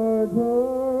they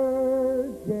murdered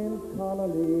James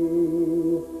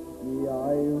Connolly, the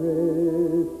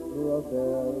Irish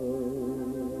rebel.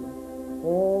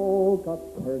 Oh, God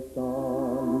curse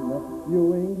on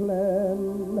you,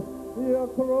 England, you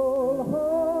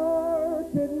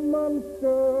cruel-hearted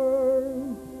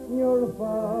monsters. Your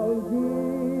foul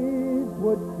deeds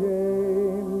would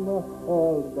shame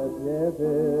all the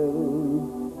devils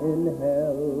in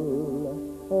hell.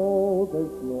 Oh,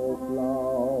 there's no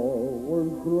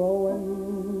flowers growing,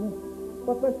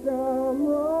 but the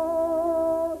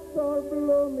shamrocks are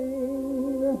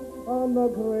blooming on the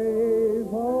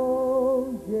grave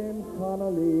of James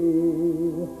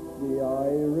Connolly, the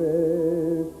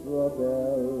Irish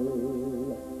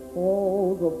rebel.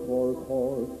 Oh, the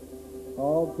forecourt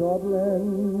of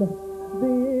Dublin,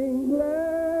 the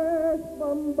English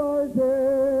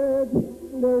bombarded,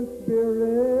 their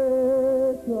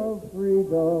spirit of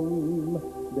freedom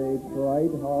they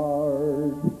tried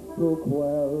hard to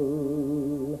quell.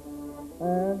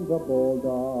 And the bold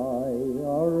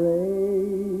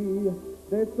IRA,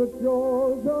 they stood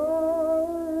shoulder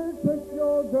to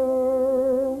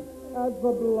shoulder as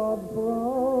the blood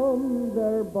from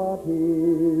their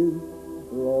bodies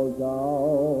rolled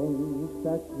down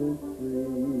Thatcher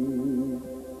Street.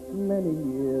 Many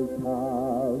years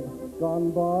have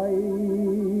gone by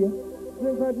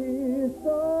since that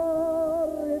Easter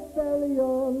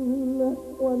rebellion,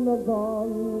 when the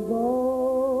guns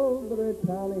of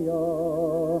Britannia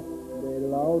they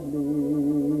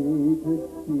loudly did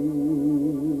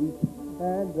speak,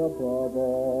 and above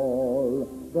all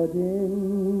the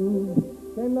din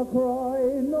came the cry,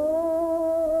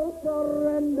 no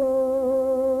surrender.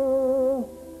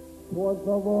 'Twas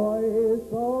the voice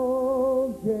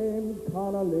of James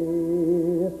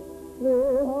Connolly, the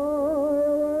Irish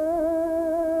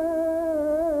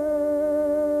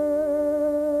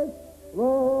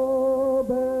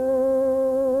rebel.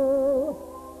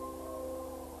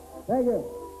 Thank you.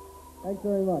 Thanks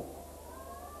very much.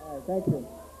 All right, thank you.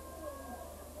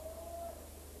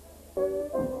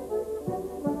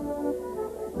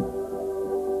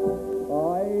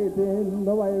 I've been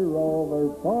the way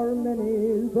rover for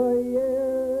many's a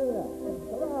year.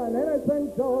 Come on, and I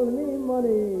spent all me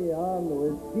money on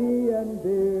whiskey and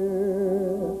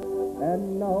beer.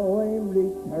 And now I'm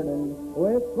returning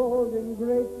with gold in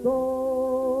great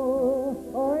store.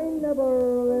 I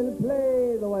never will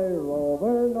play the way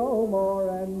rover no more,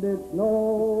 and it's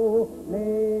no,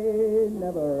 nay,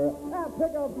 never.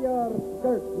 Pick up your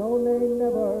skirt, no, nay,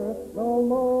 never, no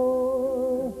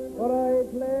more. But I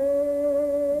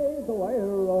play the wire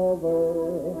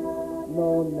rover,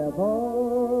 no,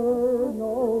 never,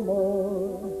 no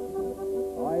more.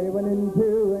 I went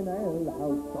into an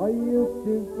alehouse I used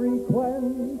to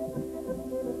frequent,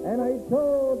 And I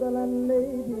told the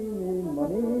landlady me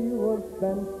money was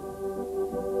spent.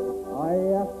 I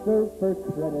asked her for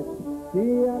credit,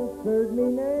 she answered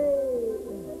me nay.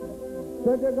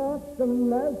 Said you got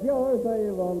them as yours,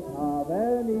 I won't have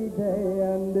any day.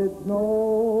 And it's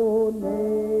no,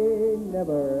 nay,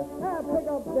 never. Pick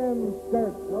up them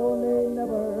skirts, no, nay,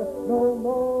 never, no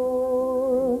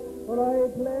more. For I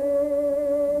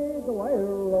play the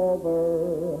wire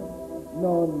over,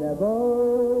 no, never,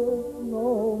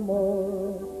 no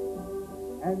more.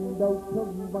 And out of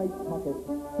my pocket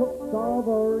took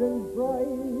sovereigns bright,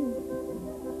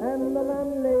 and the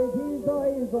landlady's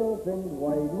eyes opened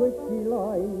wide with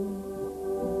delight.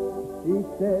 She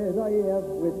said, I have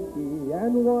whiskey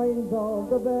and wines of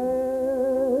the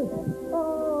best.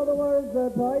 Oh, the words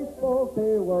that I spoke,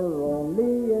 they were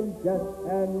only in jest.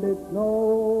 And it's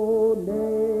no,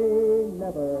 nay,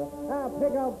 never.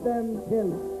 Pick up them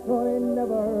tilts, no,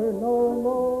 never, no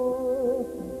more.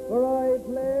 For I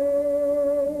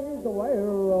play the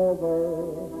wire over,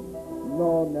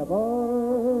 no, never,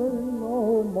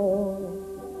 no more.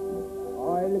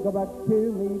 I'll go back to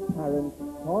me parents,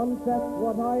 confess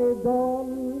what I've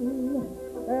done,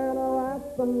 and I'll ask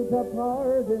them to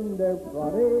pardon their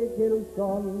prodigal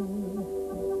son.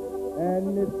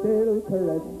 And if they'll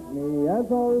caress me as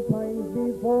all times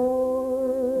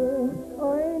before,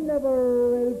 I never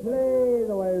will play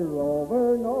the wire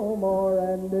over no more.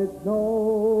 And it's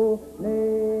no,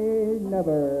 nay,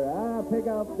 never. Pick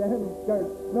up them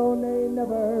skirts, no, nay,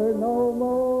 never, no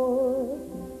more.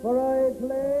 For I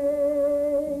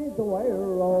play the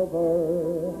wire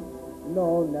over,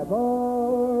 no,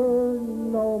 never,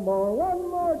 no more. One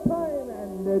more time,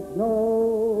 and it's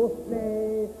no,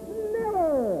 nay,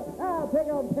 never. Pick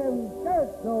up them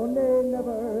skirts, no, nay,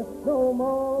 never, no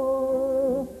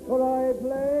more. For I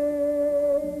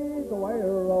play the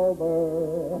wire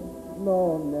over,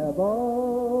 no, never,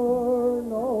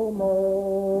 no more.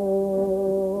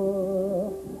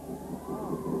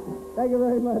 Thank you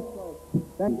very much.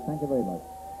 Thank you very much.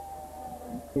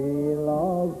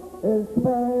 Love is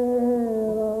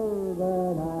fairer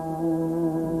than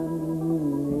any.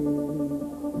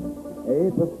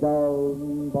 It was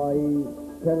down by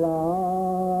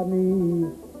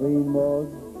Killarney's green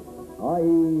woods I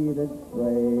did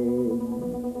stray.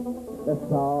 The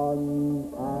sun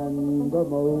and the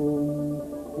moon,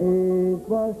 it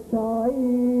was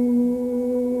shining.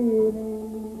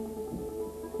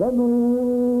 The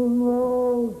moon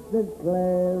was this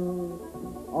glare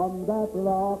on that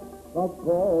lock of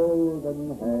golden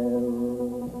hair,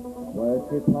 where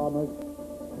she promised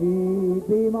she'd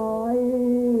be my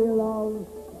love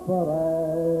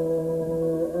forever.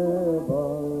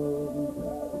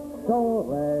 So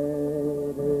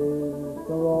red is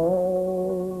the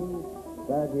rose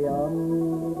that young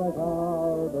the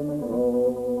garden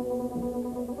grows.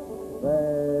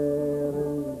 There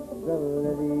is the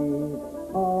lily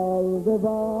of the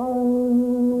valley,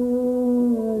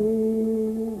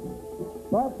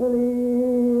 but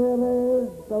clear is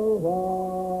the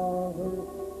water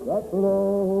that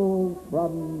flows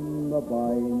from the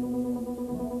vine.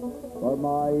 For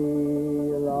my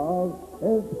love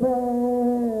is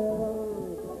fairer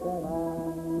than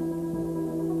any.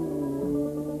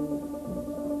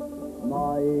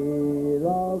 My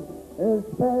love is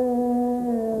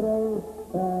fairer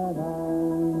than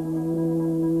any.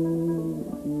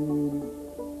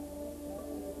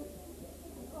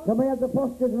 Can we have the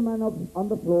first gentleman up on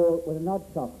the floor with an odd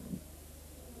sock?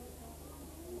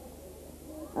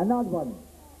 An odd one.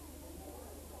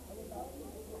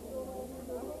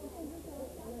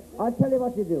 I'll tell you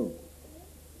what you do.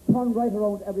 Turn right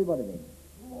around, everybody.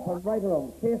 Turn right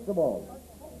around. Face the wall.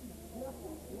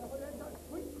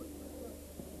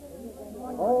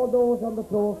 All those on the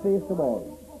floor face the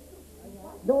wall.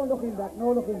 No looking back,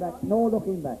 no looking back, no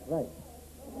looking back. Right.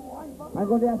 I'm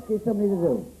going to ask you something to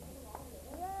do.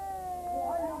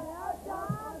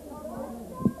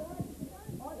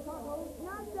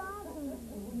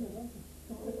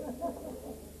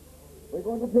 We're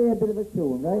going to play a bit of a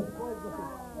tune, right?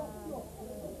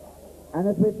 And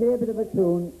as we play a bit of a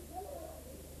tune,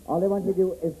 all I want you to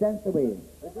do is dance away.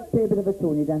 Just play a bit of a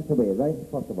tune, you dance away, right?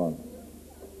 First of all.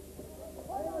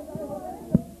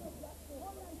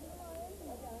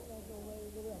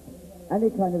 Any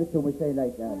kind of a tune we say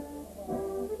like that.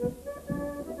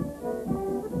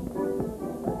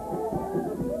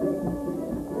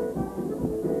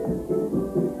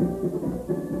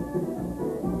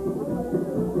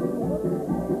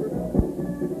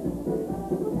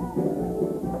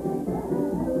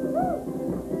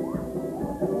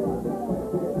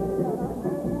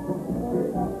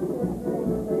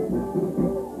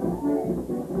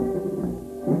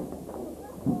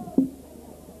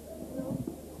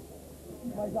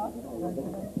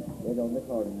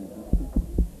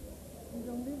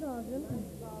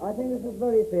 I think this is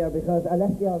very fair because I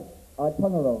left you I'll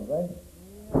turn around, right?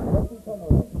 I left you turn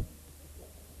around.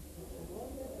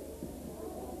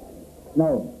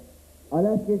 Now, I'll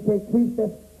ask you to take 3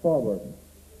 steps forward.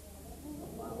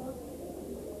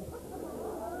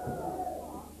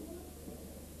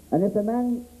 And if the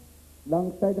man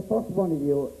alongside the first one of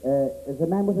you is a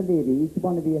man with a lady, each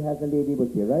one of you has a lady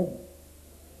with you, right?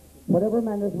 Whatever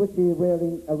man is with you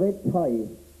wearing a red tie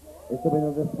is the winner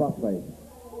of the spotlight.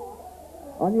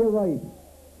 On your right.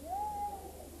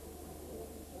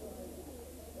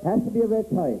 Has to be a red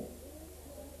tie.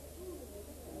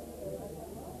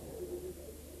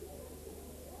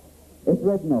 It's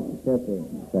red enough. Okay.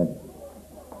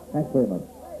 Thanks very much.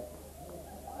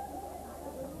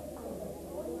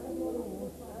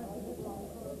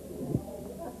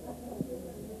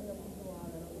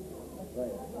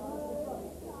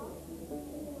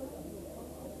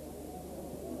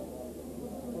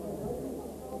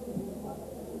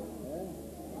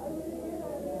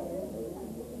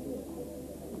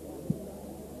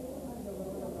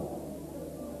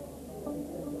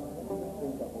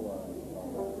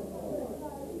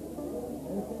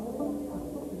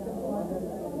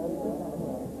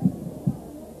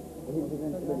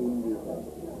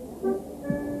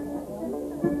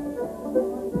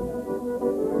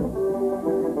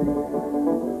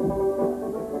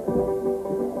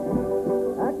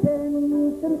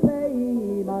 Attention say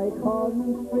my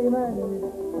countrymen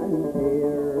and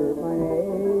hear my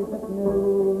native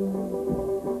news.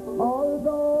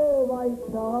 Although my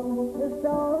song is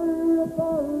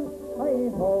sorrowful, I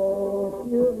hope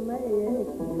you may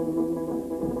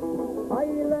excuse. I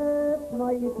left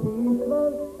my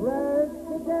peaceful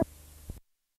residence.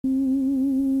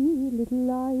 Little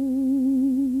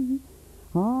light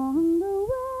on the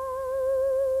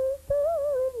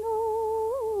western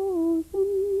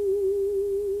ocean,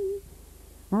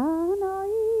 an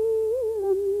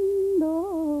island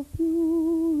of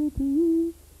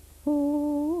purity,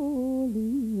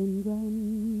 holy and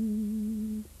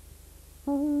grand.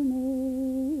 Her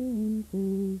names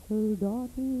her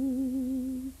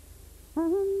daughters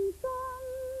and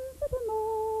sons of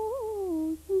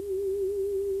emotion.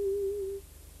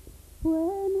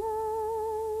 When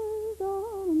held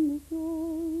on the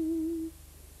shores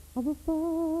of a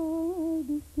far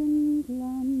distant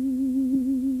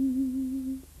land,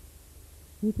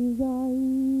 it is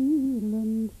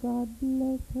Ireland, God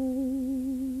bless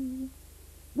her,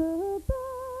 the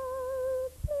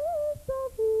birthplace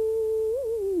of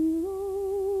heroes.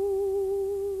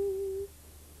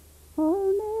 Her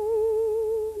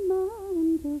name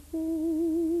and her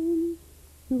fame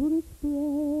should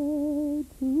spread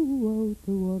throughout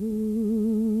the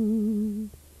world,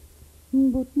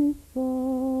 but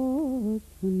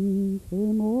misfortune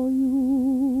came o'er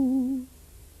you,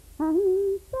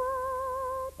 and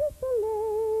sad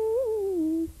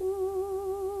desolation,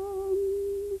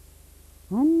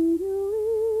 and your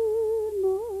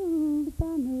emerald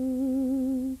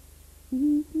banner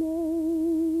in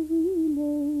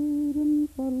slavery-laden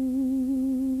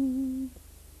fold.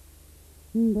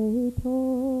 They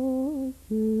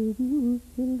tortured you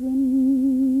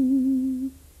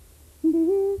children,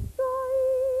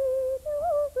 destroyed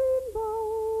your green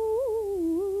bowers.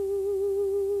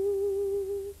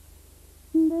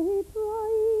 They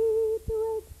tried to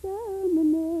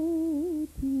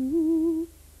exterminate you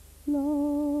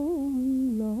long,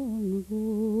 long ago.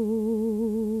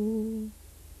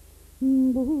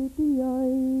 But the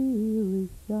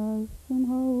Irish are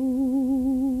somehow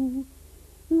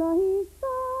like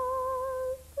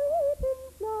stars creeping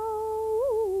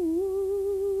flowers.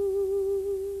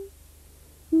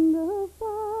 The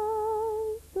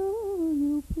faster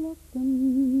you pluck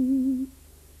them,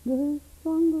 the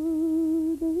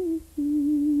stronger they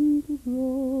seem to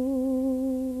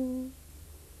grow.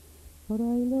 But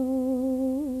I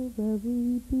love every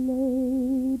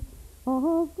blade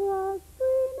of grass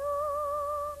green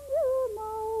on your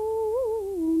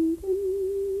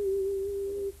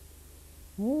mountains,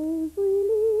 every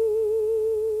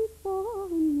leaf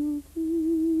on your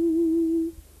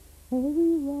trees,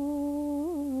 every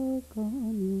rock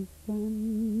on your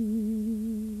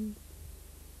sand.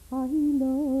 I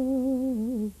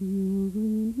love your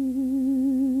green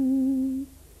hills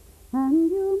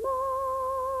and your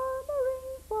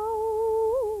murmuring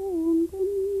fountains.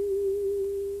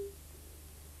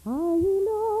 I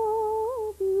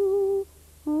love you,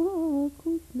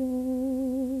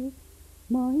 Aghinagh,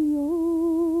 my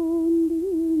own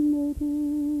dear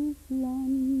native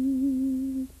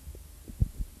land.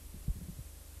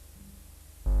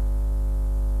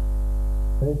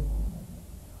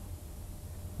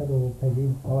 Hello, Peggy.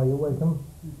 How are you? Welcome.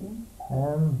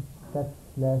 That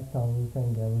last song we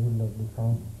sang there was a lovely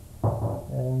song.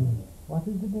 What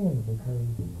is the name of it?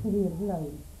 The Deal of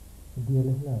Love. The Deal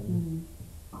of Love?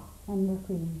 And the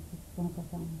Queen, it's one of her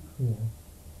songs. Yeah.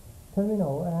 Tell me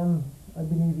now, I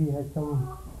believe you had some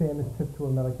famous trip to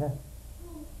America.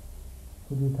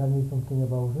 Could you tell me something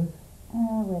about it?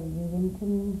 Well, we went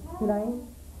in July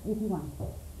 81.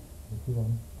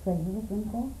 81. 12 of us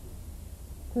went there.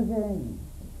 It was a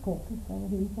Comhaltas, I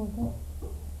was in Comhaltas.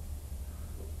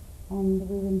 And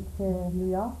we went to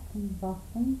New York and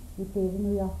Boston. We stayed in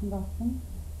New York and Boston,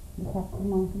 the Capitol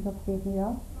Mountains upstate New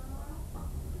York.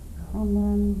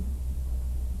 And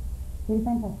really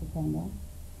fantastic time there.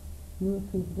 We were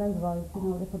treated like royals, you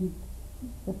know, they couldn't,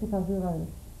 just because we were royals.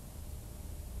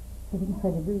 It was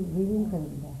incredible, really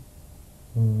incredible there.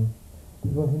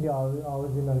 You don't think they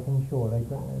always the American show,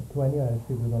 like 20 Irish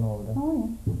people gone over there. Oh,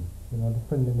 yeah. You know, the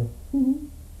friendliness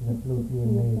is absolutely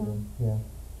amazing. Yeah.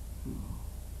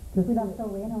 Just we lost our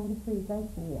way on the street,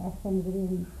 like, we asked anybody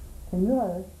in 10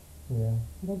 euros. Yeah.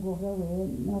 They go their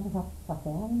way, no matter what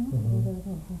they are, you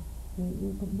know.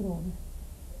 We couldn't get over.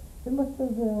 It must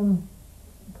have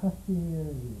cost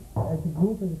you, as a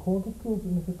group, as a Comhaltas group,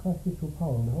 it must have cost you £2.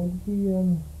 How did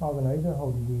you organise it?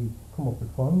 How did you come up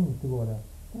with funds to go there?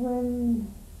 Well,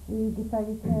 we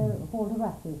decided to hold a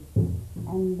raffle,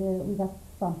 and we got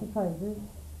sponsored prizes.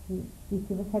 Each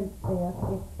of us helped there to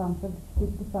get sponsored,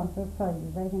 with the sponsored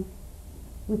prizes, I think.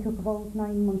 We took about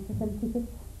 9 months to sell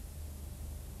tickets.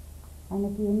 And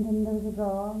at the end, then there was a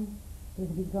draw. There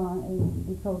was a big draw,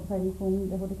 the crowd prize home,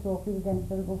 they had a trophy against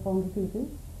there were 400 people.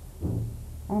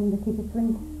 And the tickets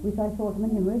went, which I sold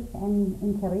them in Limerick and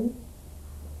in Kerry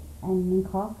and in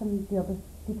Cork and the other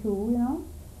the two, you know.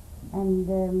 And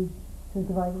it was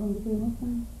divided in between us,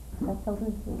 and that's how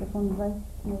the funds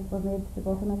were made to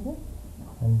go to America.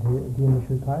 And the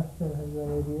initial cost, have you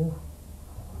any idea?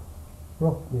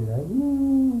 Roughly, right?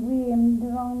 We aimed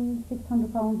around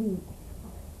 £600 each.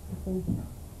 So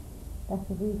that's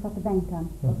what we got the bank on,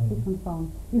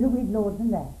 £600. You know, we had loads in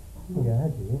there. Yeah,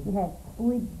 had you? We had.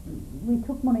 We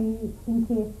took money in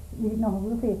case we didn't know how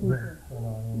we were facing it.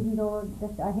 Even though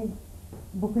that I had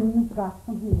bookings got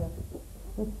from here.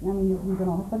 But, I mean, you don't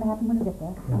know what's going to happen when you get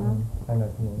there. You know? I know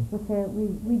what you mean. But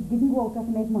we didn't go out there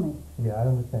to make money. Yeah, I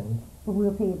understand. But we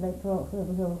were paid like for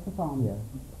the perform. Yeah.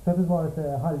 So it was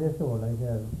a holiday show, like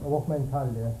a workman's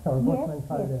holiday, or a workman's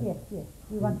holiday. Yes.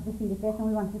 We wanted to see the fest and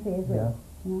we wanted to play as well.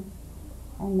 You know?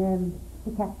 And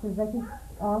the cast was like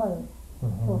all Irish,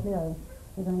 totally Irish.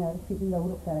 There's only Irish people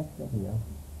loud up there actually. Yeah.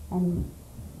 And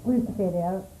we used to play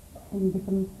there in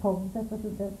different pubs, that's what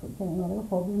there were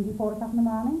pubs in 4 o'clock in the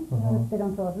morning. You know, they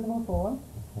don't close till about 4.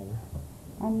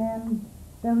 And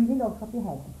they really loved what we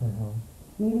had.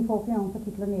 Nearly folk, you know, in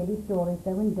particular, nearly stories,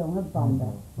 they went down a bomb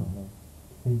there.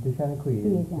 The Shannon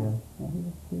Queen. Yeah,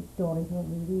 his stories were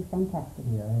really fantastic.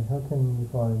 Yeah, I heard him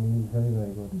before and he was very,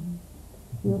 very good.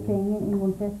 We were playing in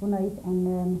one place one night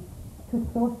and it was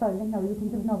so silent now, you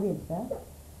think there was nobody else there.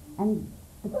 And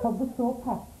the pub was so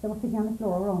packed, they were sitting on the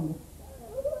floor around it.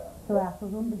 So after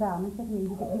one of the barman said to me,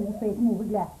 he was afraid to move a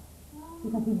glass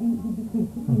because he'd be killed if he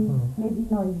made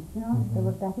noise, you know. They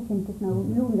were that attentive now,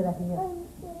 you wouldn't get out of here.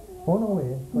 Oh, no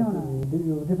way. No.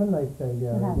 You have a different lifestyle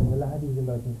there. The ladies are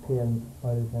like in Spain,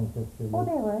 Irish ancestry. Oh,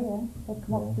 they were, yeah. They'd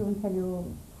come up to you and tell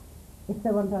you if they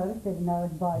weren't Irish, they'd an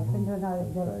Irish boyfriend or an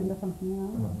Irish girlfriend or something, you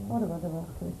know. Oh, they were.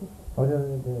 Oh,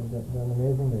 they're an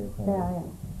amazing day. They are,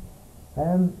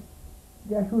 yeah.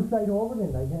 The actual flight over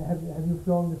then, like, have you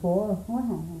flown before? Oh, I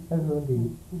have. Have you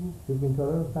indeed? You've been to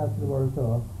other parts of the world,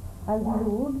 so? I was in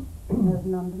Lourdes, I was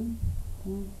in London.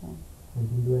 Yeah, so. You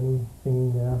didn't do any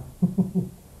singing there?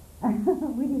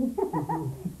 We did.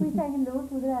 We sang in Lourdes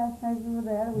with the last night we were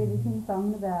there. We did sing song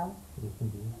in the bell. Yes,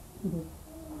 indeed. We did.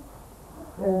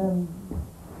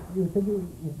 You said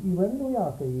you went to New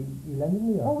York, or you landed in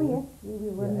New York? Oh, yes,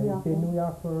 we were in New York. You stayed in New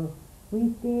York for?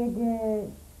 We stayed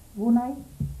one night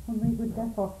when we went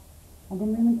there first, and then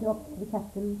we went up to the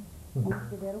capital and we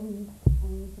stayed there a week,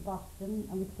 and we went to Boston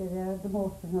and we stayed there the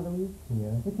most for another week.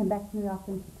 Yeah. We came back to New York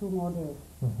in 2 more days.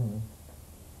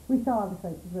 We saw all the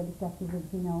sights as well, the Statue of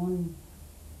Liberty now and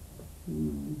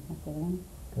what's the other one?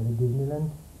 Go to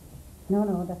Disneyland?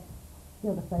 No, that's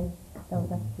the other side. That's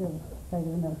the other side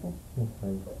of America. That's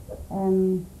right.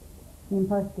 The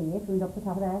Empire State, we went up the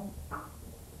top of that.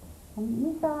 And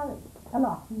we saw a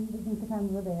lot in the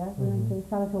time we were there. We went to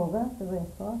Saratoga, the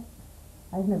race course.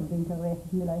 I've never been to a race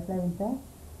in my life, I went there.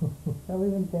 So we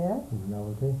went there. It's a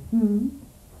novelty.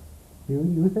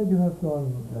 You said you have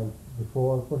flown like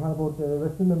before, but how about the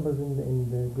rest of the members in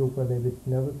the group? Are they a bit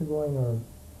nervous of going, or?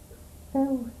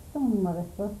 So some of us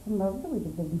were some of them we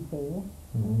didn't say.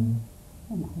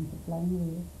 Nothing to flying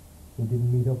really. You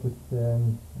didn't meet up with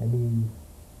any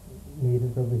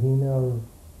natives of Aghinagh or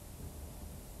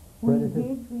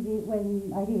relatives? We did,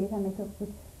 when I did, I met up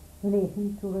with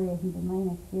relations, two relations of mine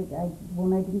actually.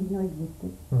 One I didn't even know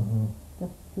existed,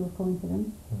 just pure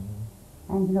coincidence.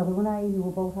 And another one I knew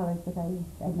about her, but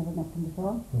I'd never met them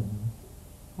before.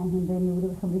 And when they knew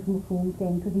there was somebody from a phone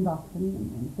staying, it was in Boston,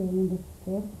 and staying in this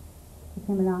place. She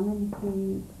came along and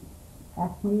she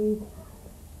asked me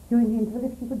during the interval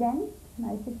if she could dance. And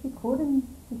I said she could, and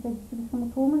she said she was from a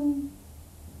home, and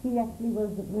she actually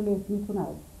was related to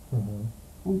now.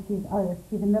 And she's Irish,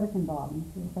 she's American born,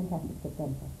 she's a fantastic step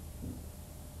dancer.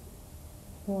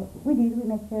 So we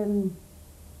met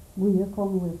we were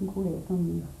coming away from Korea,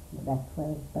 from that's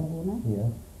where Barcelona.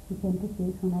 Yeah. We came to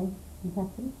see it when I was in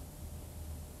Castle.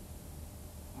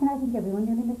 And I think everyone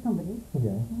nearly met somebody.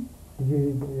 Yeah. Did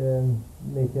you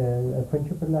make a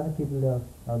friendship with a lot of people there?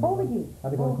 Oh, we did. Are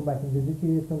they going to come back and visit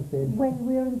you at some stage? Well,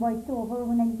 we were invited over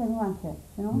when anytime we want to,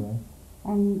 you know. Yeah.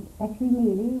 And actually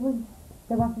Neely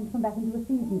they wanted to come back and do a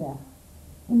season there.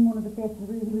 In one of the places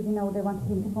where he was in now, they wanted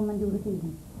him to come and do the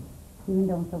season. He went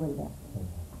down so well there.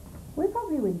 We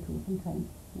probably will too sometime.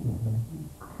 Is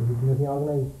there anything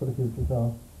organised for the future,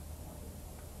 so?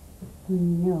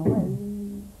 No, well,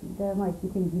 there might be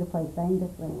things in the pipeline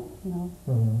this way, you know.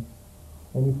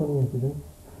 Any funny incidents?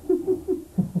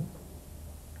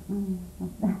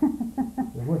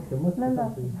 There must be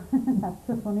something. That's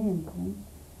a funny incident.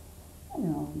 I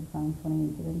don't know, you found funny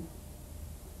incidents.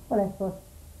 Well, I suppose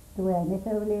the way I met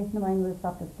a relation of mine was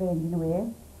sort of strange in a way.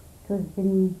 It was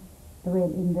in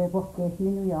the bus station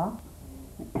in New York.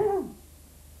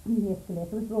 The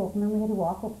escalator was broken and we had to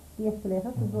walk up the escalator.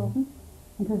 It was broken.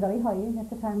 And it was very high, and at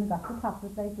the time we got to the top, it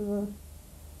was like we were a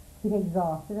bit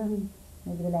exhausted, and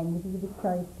maybe the language was a bit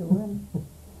choice too. And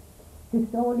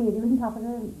this old lady was on top of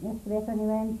the escalator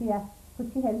anyway, and she asked, could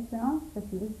she help, you know? So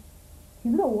she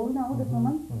was old now, this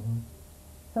woman.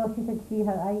 So she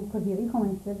said I could hear you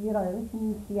coming. She said, you're Irish,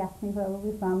 and she asked me where we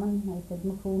were from, and I said,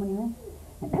 Macroom anyway.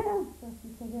 So she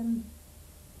said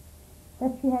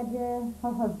that she had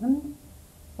her husband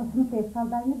was from a place called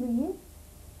Aghinagh.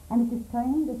 And at this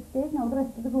time, this stage, now the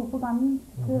rest of the group were gone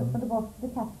for the bus to the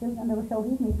Catskills, and they were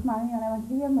shouting at me, come on, and I wanted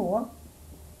to hear more.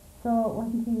 So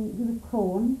wasn't he was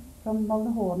Crone from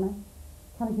Mullinahorna,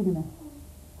 Aghinagh,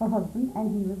 her husband, and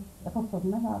he was a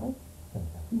cousin, my father.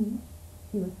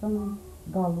 She was from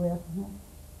Galway or something,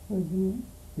 originally.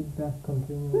 Big back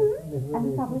country. And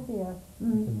the top was there.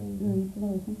 It's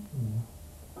amazing.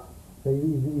 So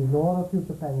you know our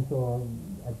future plans so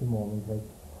at the moment, like?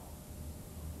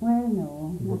 Well,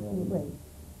 no, not really. Well,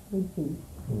 we'll see.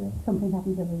 Yeah. Something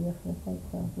happens every year for us, like,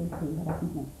 so we'll see what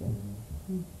happens next year.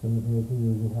 Something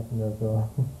usually happens there, so.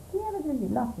 Yeah, but there's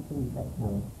lots of things like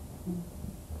that.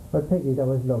 Well, Peggy, that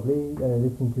was lovely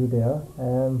listening to you there.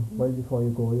 Well, before you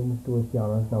go, you must do us the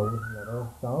honours now with another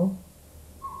song.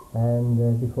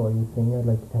 And before you sing, I'd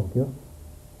like to thank you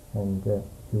and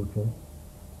future.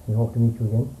 We hope to meet you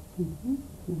again.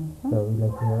 So we'd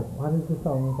like to hear, what is the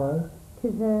song called?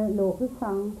 Tis a local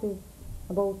song, tis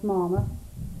about Mama.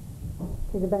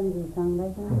 Tis a Bandu song,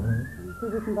 like that. It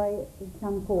was written by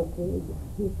John Coakley.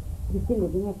 He's still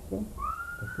living, actually.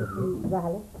 That's lovely. In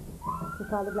Vallis. It's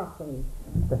called the Blackberry.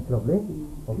 That's lovely.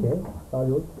 Okay,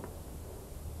 salute.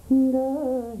 The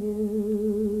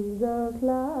hills are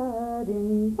clad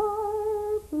in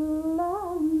purple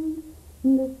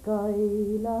and the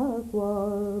skylark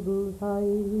warbles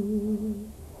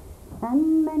high.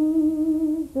 And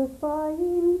many's the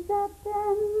fine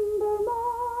September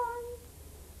morn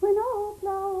when no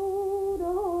cloud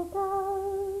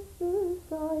o'ercasts the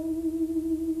sky.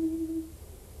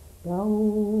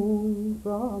 Down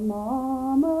from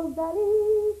Armagh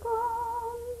Valley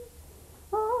comes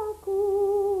a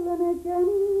cool and a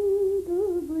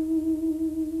gentle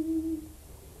breeze,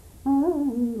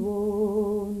 and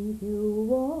won't you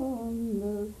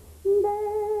wander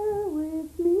there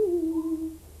with me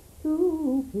to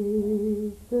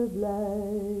pick the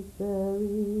blackberries?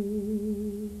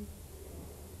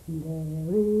 There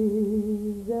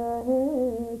is a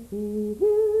happy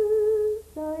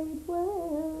hillside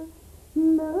where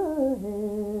the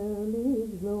hare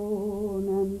lives lone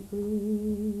and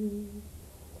free,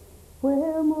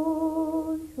 where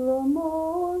mushroom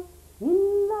moors in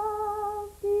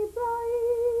lofty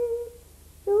bright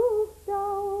look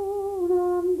down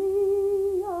on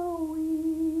thee away.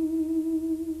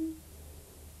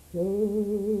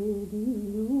 Steady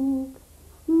look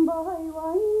by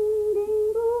winding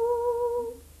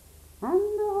brook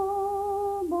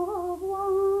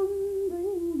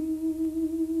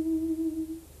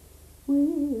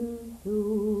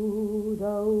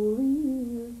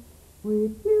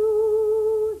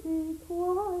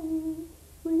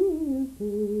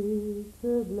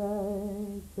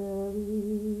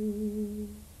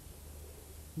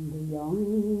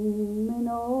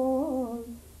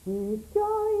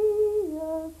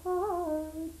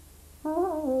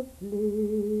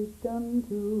slipped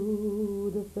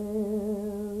unto the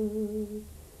fair.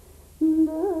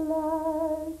 The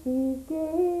lassies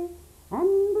gay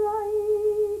and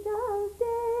bright as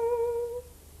day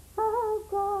have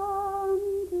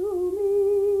gone to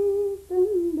meet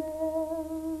them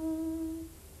there.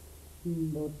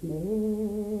 But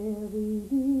Mary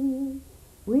dear,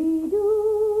 we do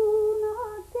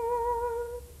not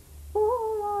care for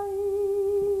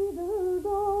either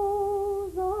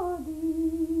those or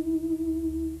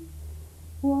these,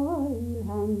 while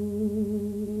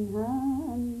hand in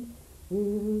hand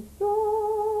we'll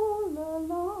stroll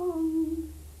along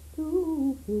to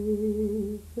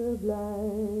kiss the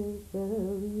blackberries.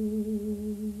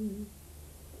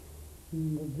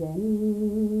 The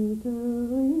gentle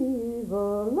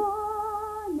river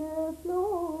Larne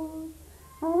flows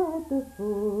at the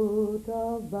foot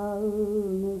of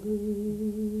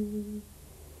Balnagree,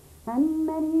 and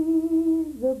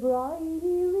many's the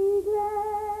briery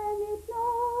glen it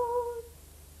knows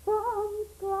from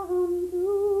Scrum to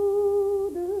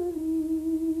the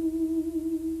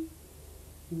Lee.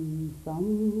 In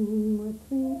some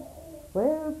retreat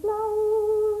where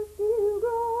flowers still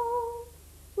grow,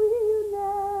 we'll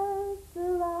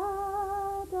nestle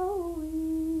at our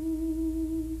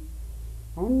ease,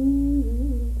 and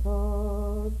we'll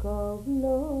talk of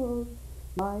love,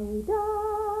 my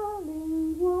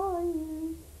darling,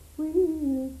 while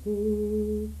we'll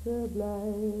kiss the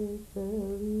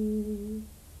blackberries.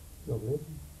 Lovely.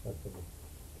 That's it.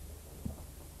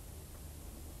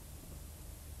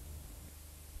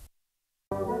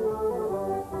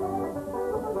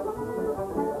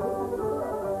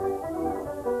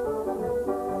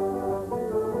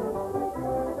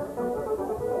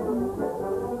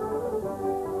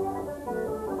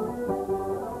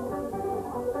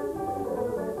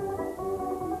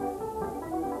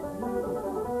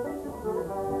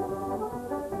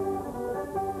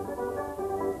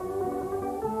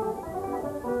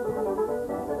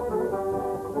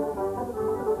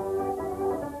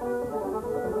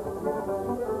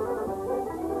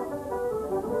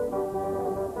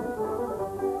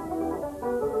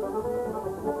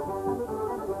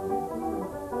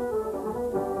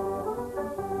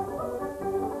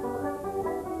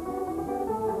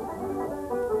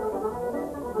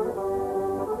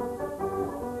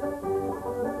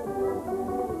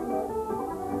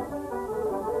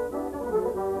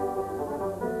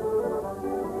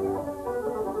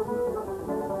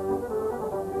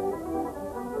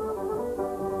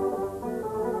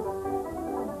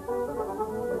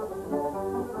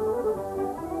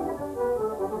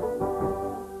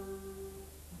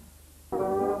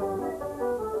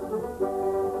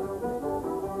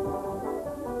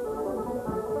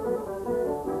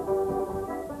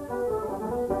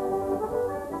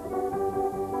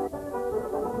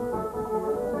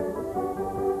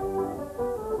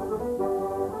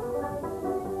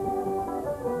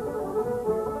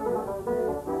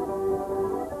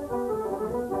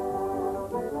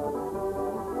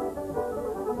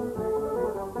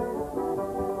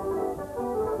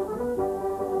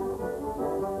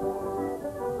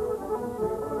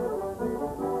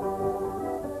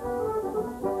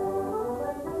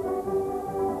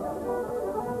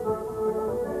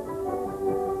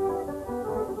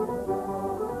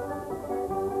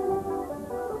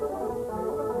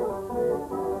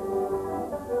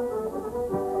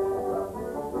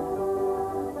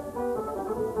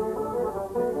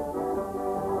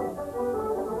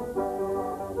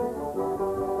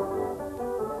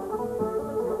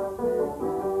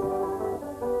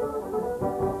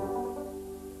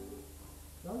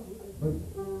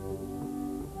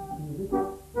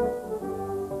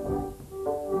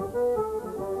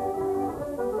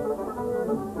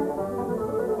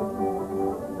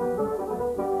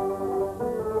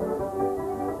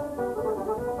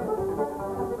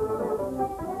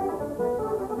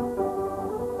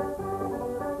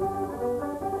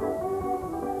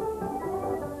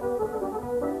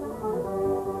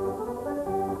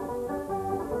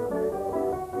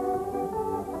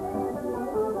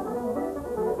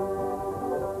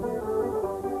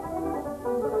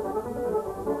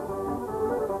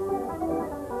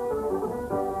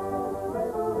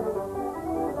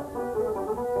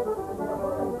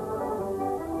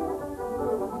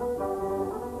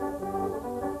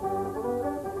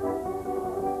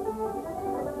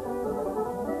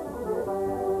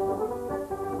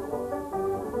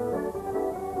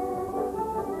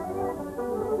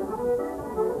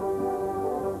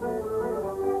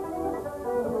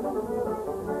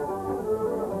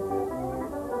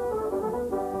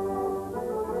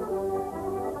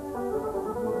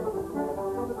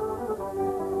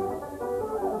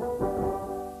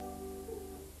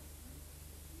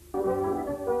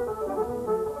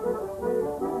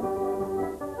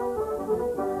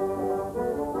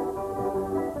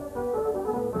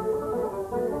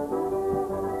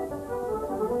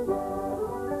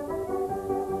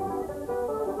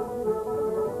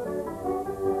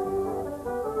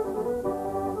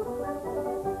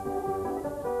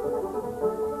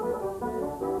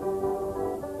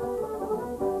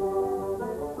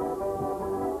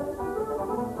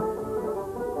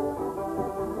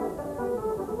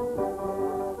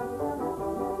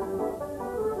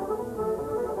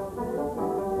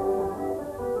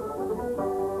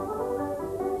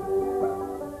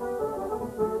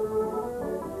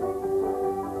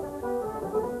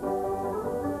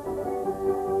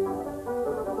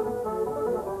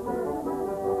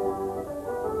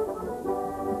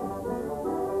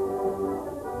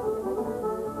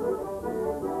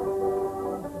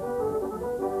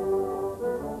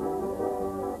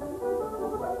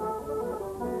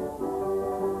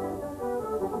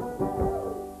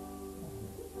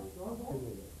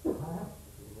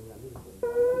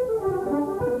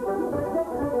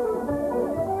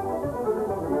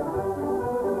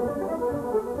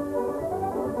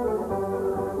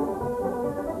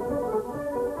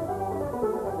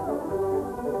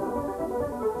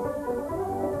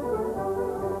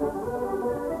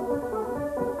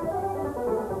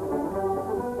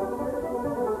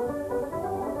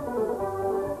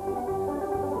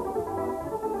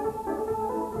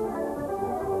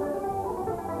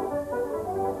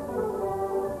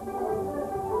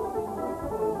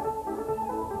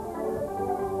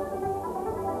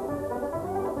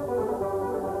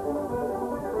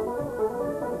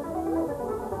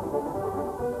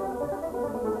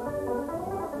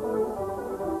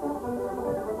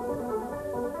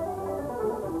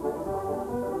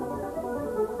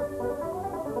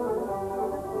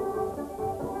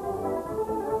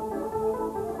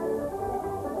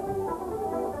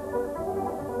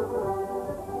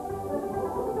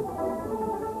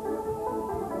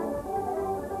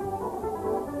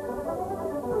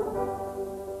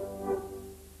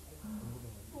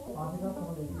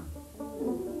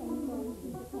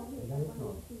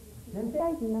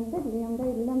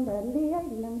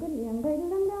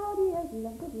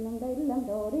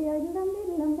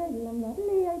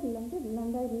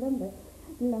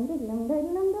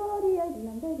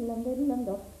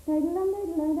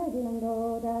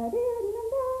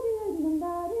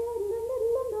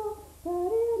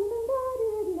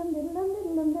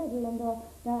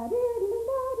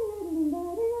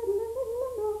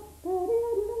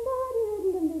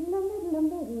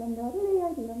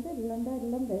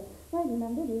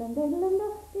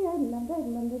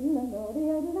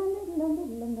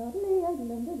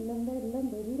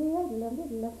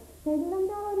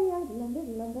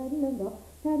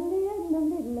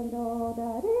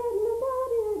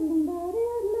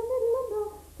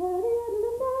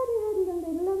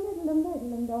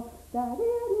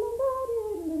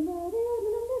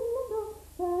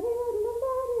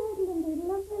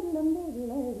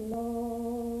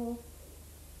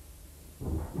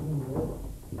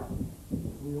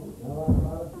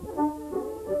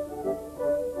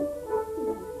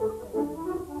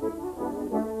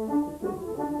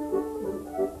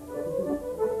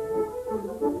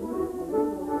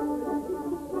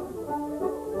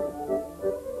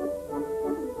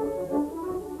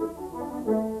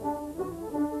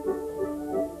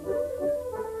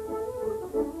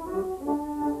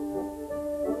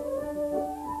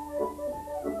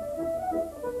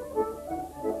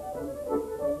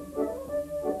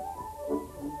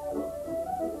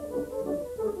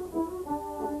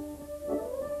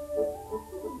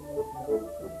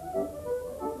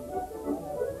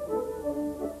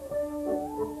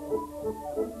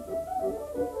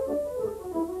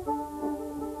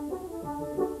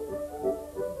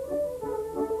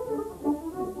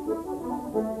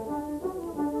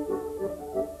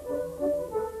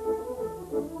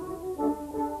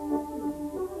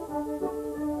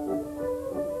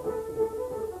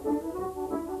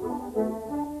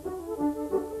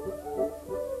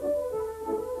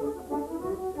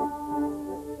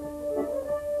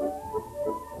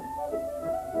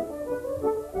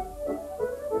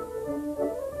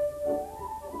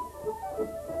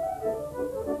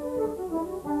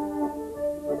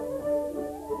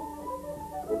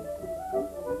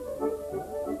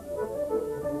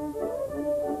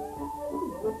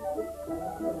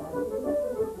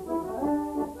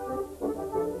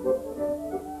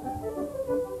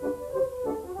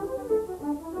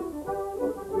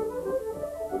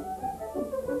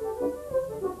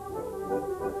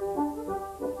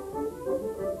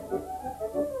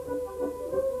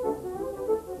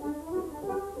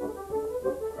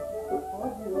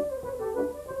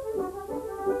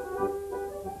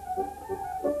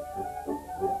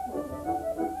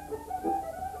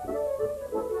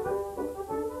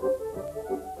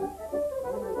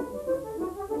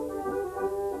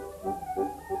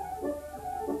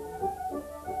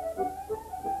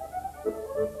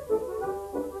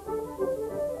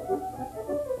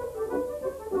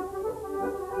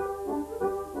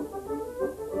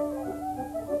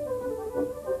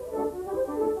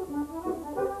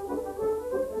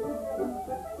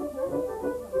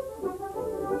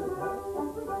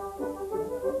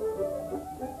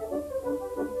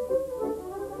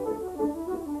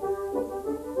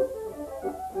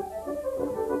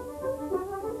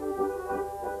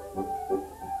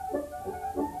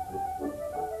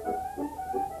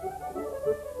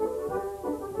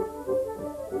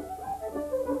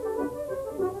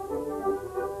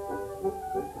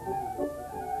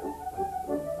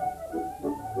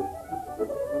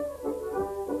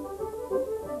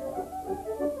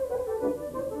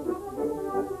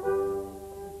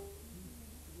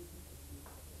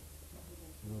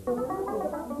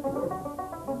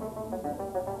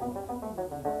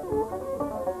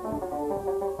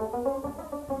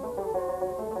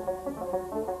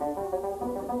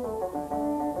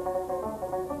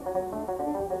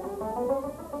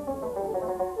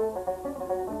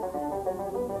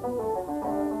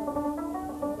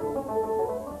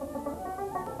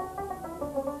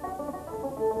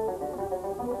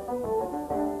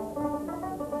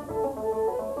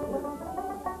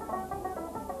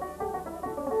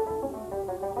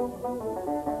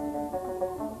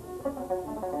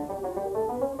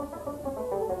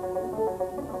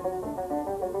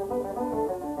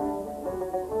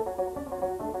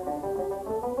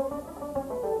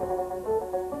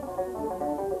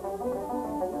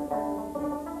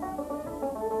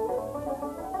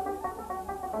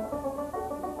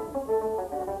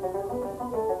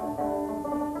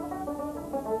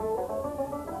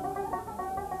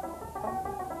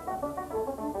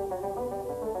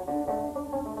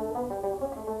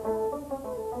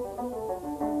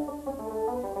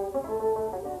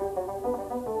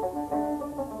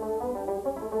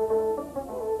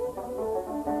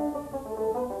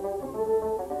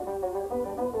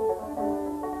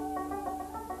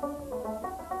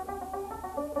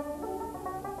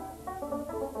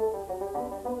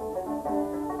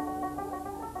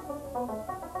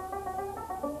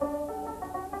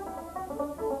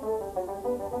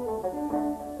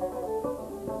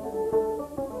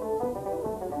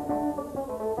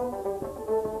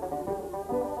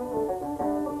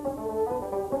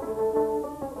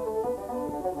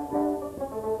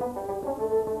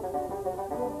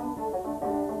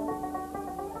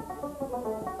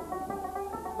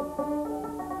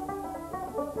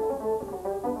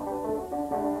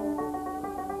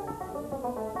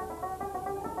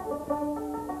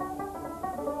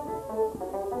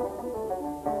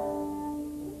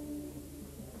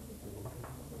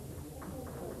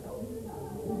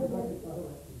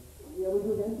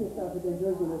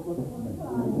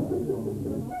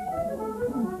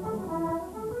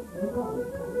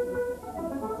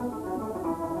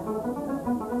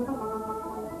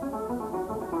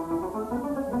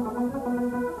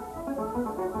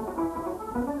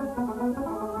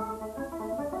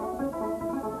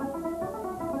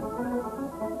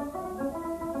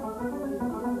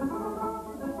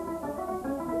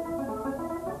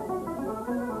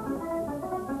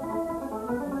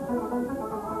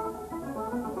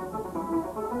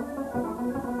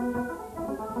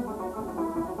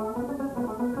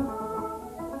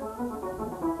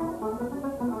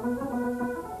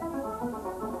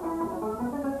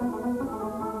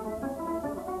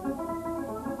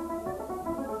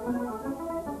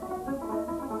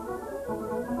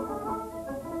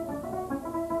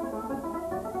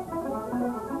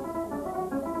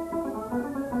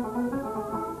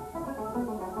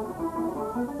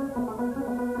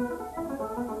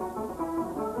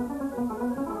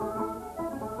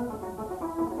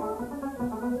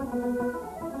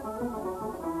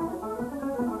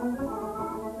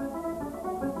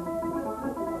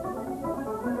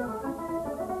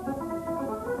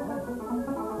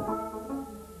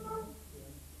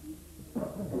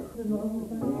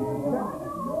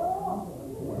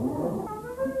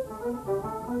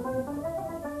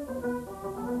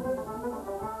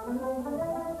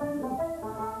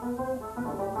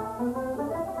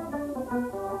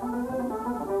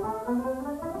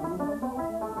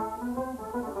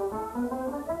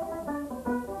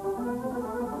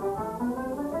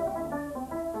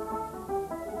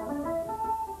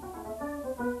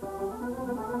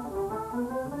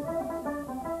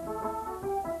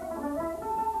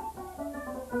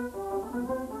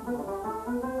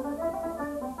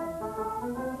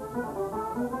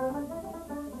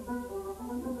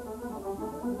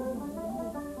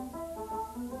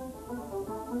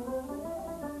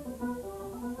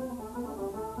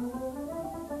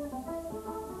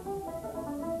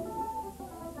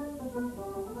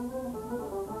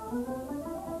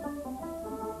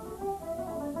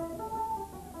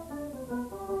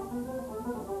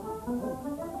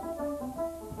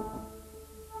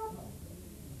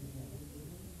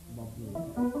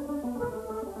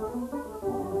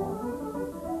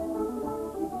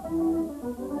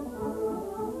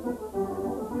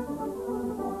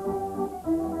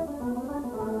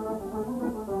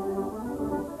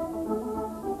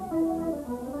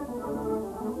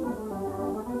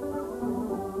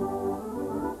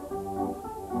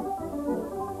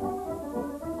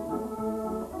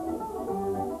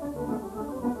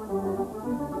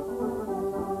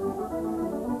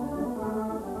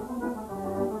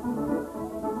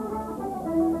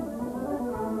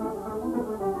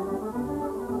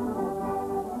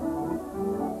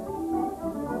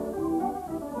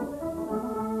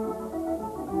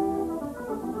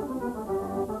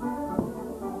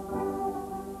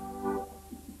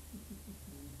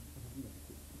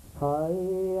 I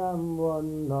am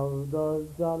one of those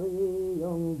jolly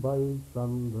young boys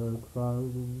from the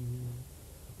crowd,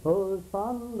 who's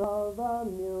fond of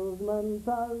amusement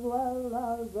as well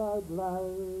as a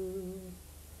glance.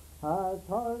 As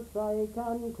thirst I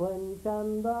can quench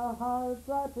and the heart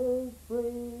that is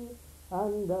free,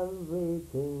 and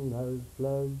everything else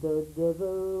flares the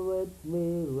devil with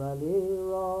me rally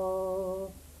raw.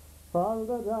 For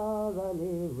the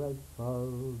rally rex for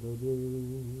the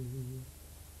day.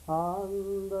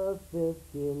 On the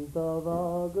 15th of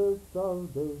August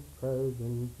of this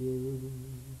present year,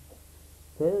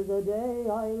 'tis a day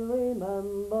I'll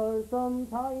remember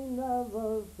sometime,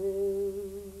 never fear.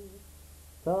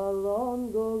 To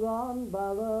Lone Gogon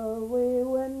Barra we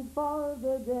went for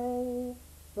the day,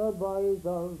 the boys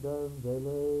of the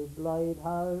village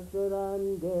light-hearted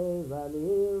and gay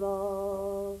rally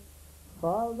raw,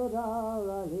 for the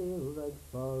rally rex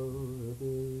for the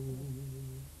day.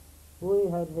 We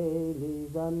had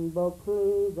Haley's and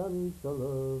Buckley's and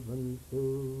Sullivan's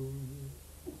too,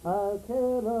 a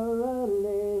Killer, a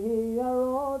Leahy, a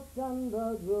Roach and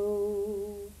a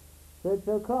Drew. Such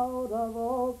a crowd of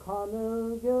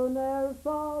O'Connells you ne'er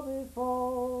saw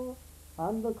before,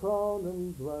 and the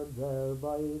Cronins were there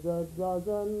by the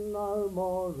dozen or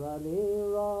more rally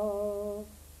raw,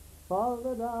 for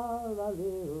the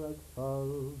rally rex for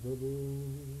the day.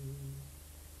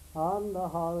 On the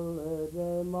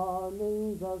holiday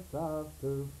morning just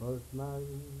after first mass,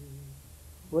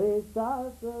 we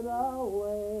started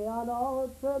away on our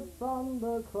trip from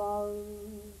the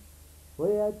Crown.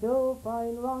 We had 2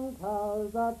 fine round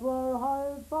cars that were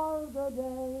hired for the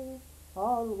day,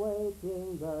 all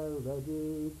waiting there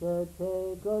ready to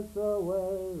take us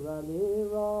away rally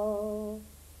raw,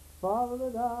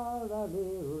 Faldadar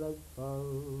lyric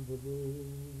Faldadee.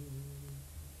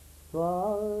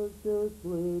 'Twas to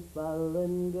sweet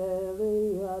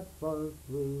Ballingerry at first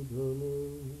we drew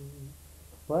near,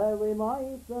 where we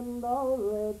moistened our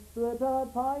lips with a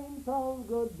pint of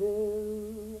good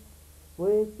beer.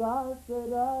 We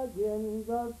started again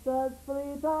just as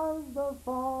fleet as the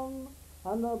fawn,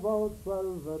 and about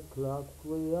 12 o'clock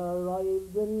we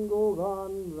arrived in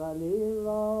Gogan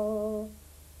Rallyra.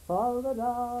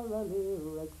 Faldadar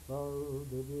lyric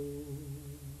Faldadee.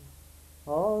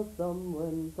 Oh, some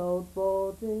went out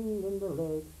boating in the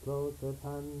lake close at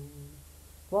hand,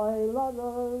 while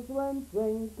others went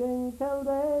drinking till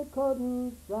they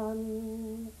couldn't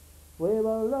stand. We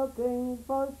were looking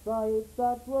for sights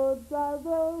that would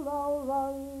dazzle our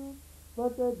eyes,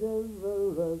 but the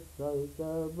devil's sights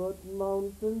are but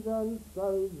mountains and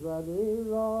skies ready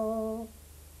raw.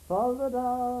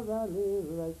 Faldadar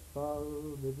lyric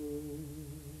Faldadee.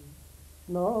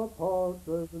 No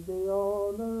porters the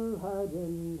owner had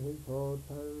in his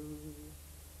hotel,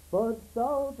 but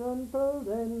stout and pulled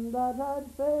in that had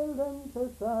failed him to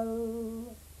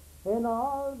sell. In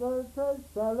order to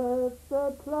sell it, the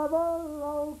clever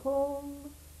old coon,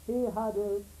 he had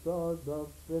it stored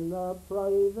up in a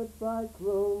private back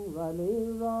room,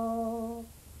 Rallyra.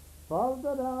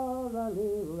 Faldadar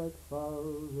lyric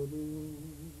Faldadee.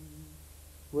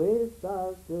 We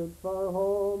started for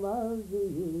home as the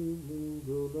evening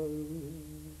grew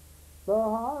late. The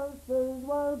horses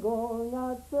were going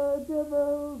at the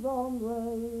devil's own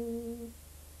rate.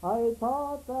 I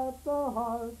thought that the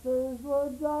horses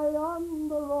would die on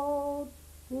the road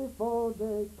before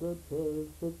they could take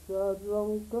such a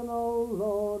drunken old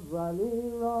load.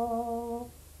 Rallyra,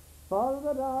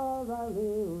 Faldadar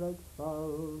lyric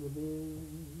Faldadee.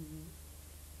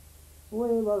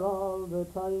 We were all the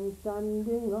time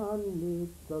standing on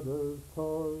each other's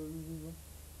toes.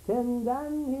 Tim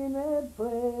Dan he made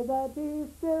pray that he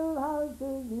still has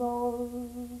his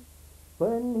nose.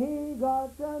 When he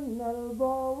got an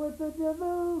elbow with the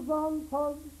devils on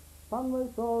tugs, on my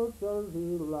soldier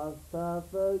he lost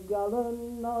half a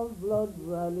gallon of blood.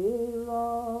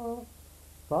 Rallyra,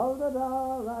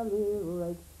 Faldadar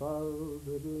lyric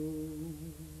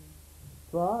Faldadee.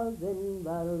 'Twas in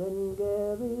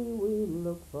Ballingerry we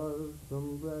looked for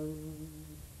some bread,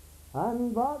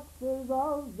 and boxes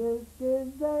of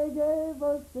biscuits they gave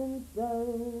us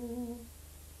instead.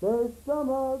 Their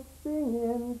stomachs being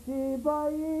empty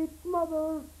by each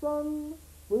mother's son,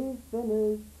 we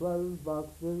finished 12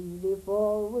 boxes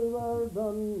before we were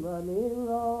done.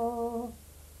 Rallyra,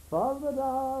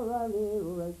 Faldadar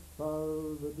lyric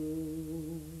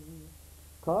Faldadee.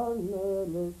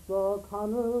 Cornelis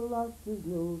O'Connell lost his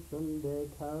new Sunday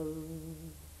cow,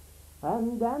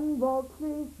 and Dan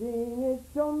Buckley seeing it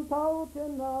jumped out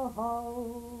in a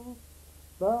howl.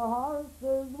 The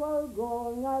horses were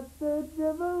going at the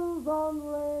devil's own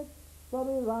rate, so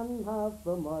he ran half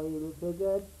a mile to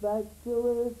get back to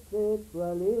his state.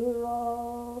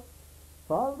 Rallyra,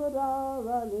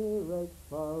 Faldadar lyric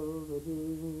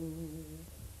Faldadee.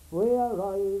 We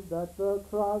arrived at the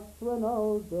cross when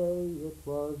all day it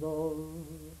was old,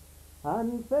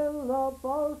 and filled up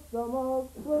our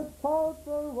stomachs with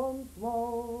porter once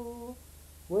more.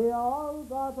 We all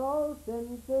got our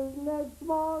senses next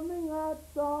morning at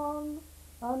dawn,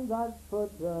 and that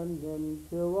put an end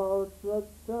to our trip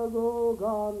to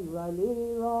Gogan.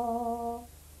 Rallyra,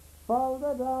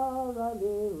 Faldadar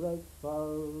lyric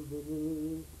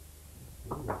Faldadee.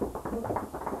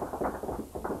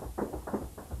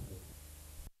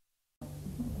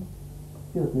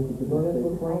 Excuse me, did you go ahead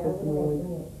with one testimony?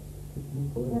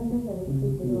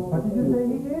 What did you say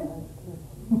he did?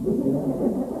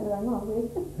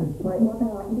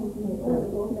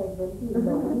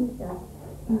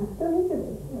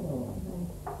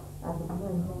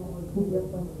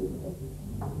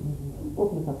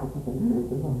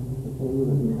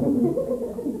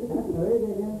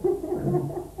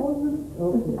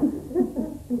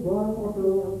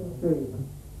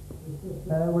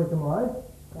 Welcome all.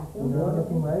 You're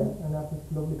looking well, and after this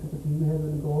lovely cup of tea we have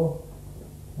will go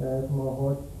tomorrow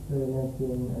horse, Nancy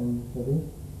and Debbie.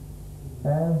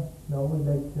 Now we'd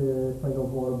like to find out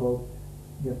more about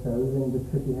yourselves and the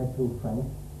trip you had to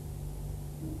France.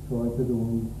 So I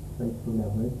presume you'd like to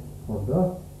elaborate further.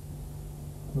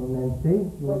 So Nancy,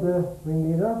 you're the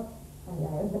ringleader?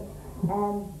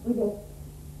 We left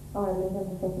Ireland on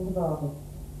the 2nd of August,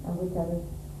 and we travelled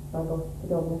by bus to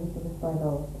Dublin, which was 5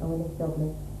 hours, and we left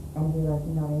Dublin, and we arrived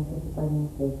in Ireland 25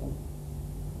 minutes later.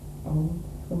 And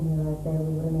when we arrived there,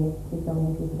 we were amazed to see so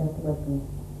many people there to welcome us.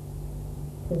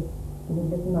 It was the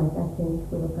middle of the night, I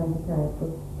think we were kind of tired,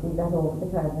 but we got over the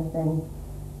tiredness, and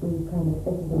we kind of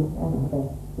settled in after that.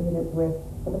 We had a break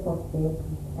for the first day.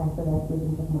 After that, we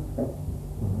didn't have much rest.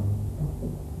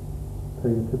 So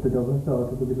you took the Dublin Star,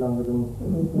 took a bit longer than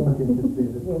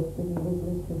anticipated. Yes, it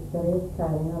was very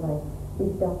tiring, all right. We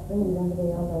stopped for England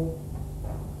today, all right.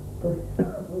 But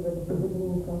we were the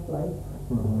beginning of life.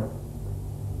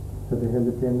 So they held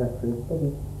the plane that free? They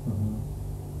did.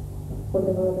 But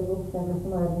there were other groups that were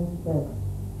from Ireland as well.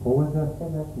 Oh, was that?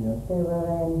 There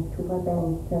were two more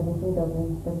bands traveling from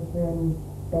Dublin. There was a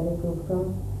ballet group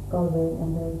from Galway,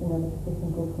 and there was another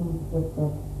different group from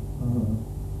Westport.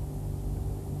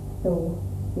 So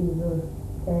we were,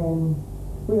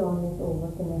 we all met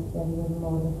over the next day. We were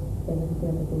more or less together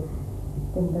together.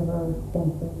 Then there were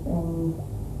dancers and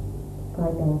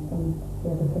five bands from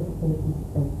the other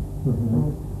participations. Like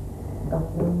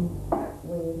Scotland,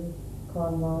 Wales,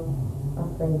 Cornwall,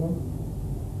 Australia.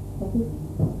 Thank you.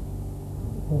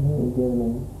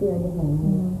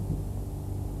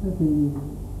 The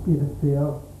Even fair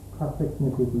cross-section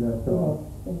of people there, so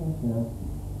yeah.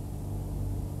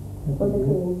 Well, the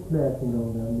thing, Flat, you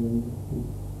know, I mean,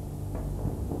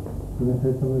 you can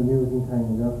say some amusing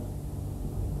things, yeah.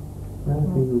 But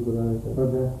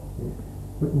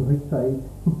on which side?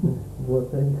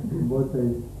 Both sides. Both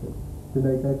sides. The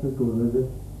night life was good, was it?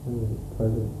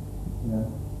 Yeah.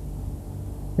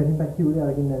 Getting back to you there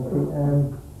again, Nancy,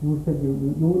 you said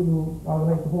you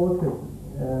organized the whole trip.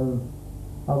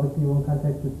 Obviously you were in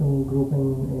contact with some group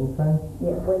in France?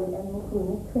 yeah, well, we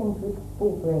were trained with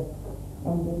Bourbray,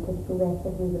 and it was through that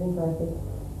we were invited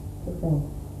to France.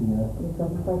 Yeah. It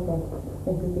wasn't quite that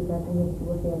simple because we had to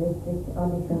go to a district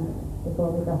audition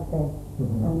before we got there.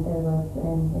 And there was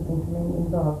a gentleman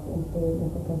involved in the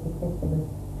Interceltic Festival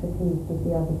to teach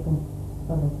the audition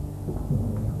for us.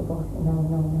 About an hour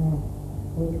and a half.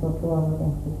 We go to all our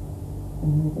dances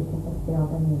and musicians that play all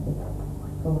their music.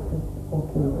 So it was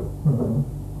okay.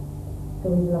 So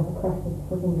we had a lot of practice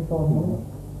put in beforehand,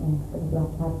 and there was a lot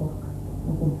of hard work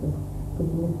and things like that. But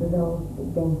Mr. Lowe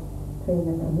then trained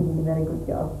us, and he did a very good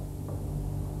job.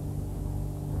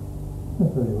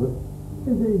 That's very good.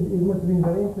 It must have been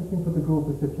very interesting for the group,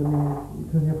 especially, I mean,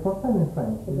 it was your first time in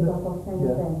France. It was our first time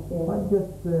in France, yes. Why just,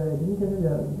 didn't get it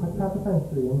there? What part of France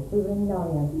were you in? We were in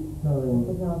Lorient. Lorient.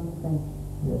 It was northern France.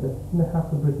 Yeah, that's in the half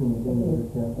of Britain, isn't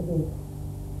it? Yeah. It is.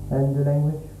 And the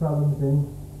language problems in?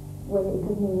 Well, it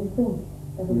was mainly French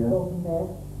that was spoken there.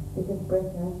 It was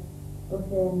Breton, but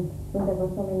when there were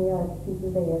so many Irish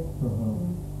people there,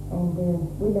 and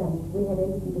we learned, we had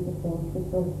a little bit of French, which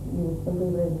was useful.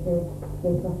 We were able to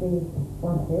get what we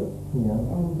wanted,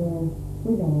 and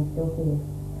we managed okay.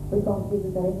 We found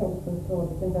people very helpful to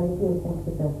us and very patient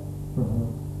with us.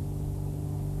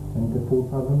 And the food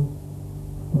problems?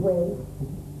 Well,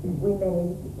 we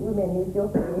managed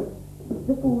okay.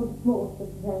 The food most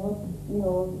of the time was,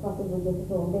 what we would get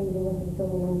at home. They even went to the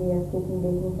home and they are cooking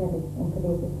bacon cabbage and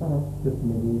potatoes for us. Just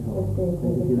maybe home. Just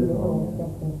maybe at home,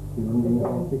 exactly. You wouldn't be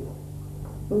homesick?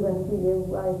 We went to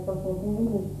I for something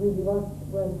we really was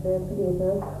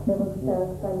potatoes. There was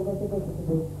carrots, finally was the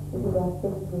vegetables. If we got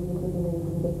vegetables, we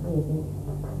didn't get potatoes.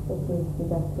 But we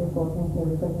got 3 or 4 times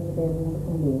maybe because we were there in the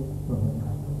Sunday.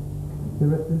 The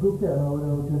rest of the group there, now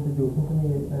would you introduce them to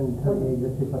me and tell me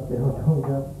exactly what they were doing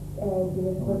there?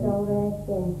 This was our dance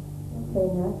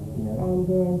trainer, and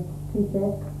Peter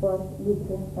was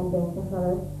leader and dancing for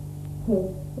us.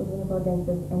 Kate was one of our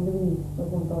dancers, and Louise was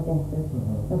one of our dancers.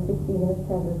 So 16 of us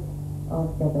travelled all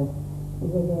together.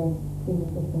 We had 3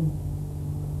 musicians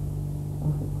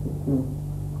of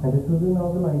 16. And this was an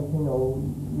organizing,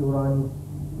 you were on,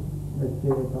 let's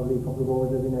say, probably a couple of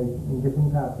hours every night in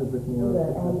different parts of Britain. And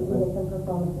we had some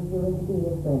performances during the day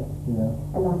as well.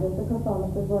 A lot of the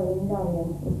performances were in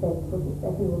Lorient instead, but a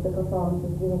few of the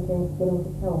performances we had to get out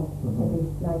of town. At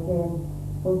least, like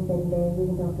one said we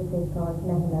went out to a place called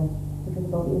Aghinagh, which was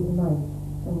about 80 miles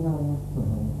from Lorient.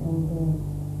 And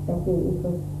that day it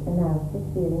was an hour's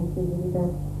experience really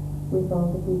because we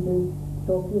found the people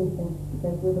so patient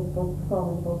because we were supposed to perform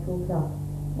at about 2 o'clock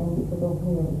and it was open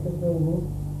here, it was raining.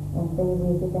 And then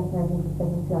we waited that night until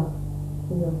 7 o'clock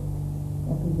to hear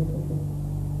a piece which was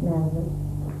marvelous.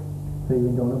 So you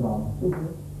went down a bomb? We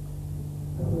did.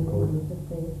 It was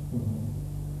great.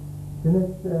 Then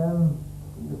it's,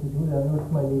 if you do that,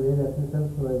 it's my new area system,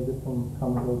 so I just some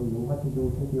comment over you. What did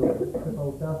you think you trip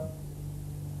out there?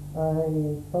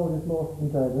 I found it most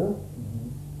enjoyable.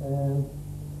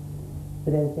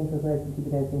 The dancing was nice to see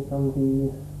the dancing from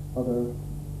the other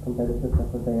competitors that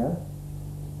were there.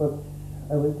 But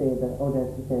I will say that our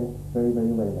dancers danced very,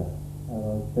 very well there.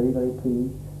 I was very, very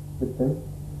pleased with them.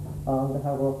 The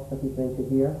hard work that we went to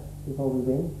here before we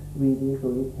went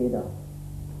really paid off.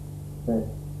 But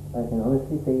I can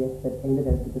honestly say that in the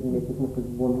dance didn't make as much as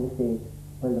one mistake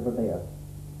while they were there.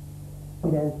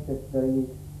 We danced at very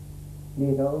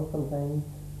late hours sometimes.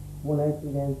 One night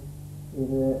we danced in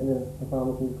a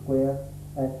performance in the square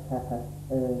at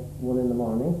 1 in the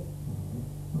morning.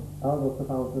 All those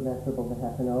performances lasted about a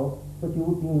half an hour, but you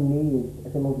would be amazed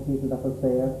at the amount of people that was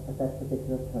there at that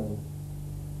particular time.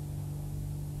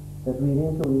 That really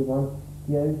and truly once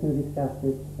the Irish music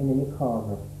started in any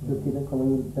corner, you'd see them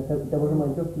coming, that would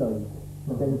remind you of life,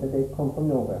 that they come from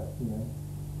nowhere.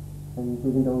 And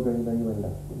we've been doing very, very well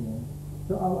there.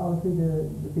 So obviously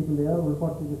the people there were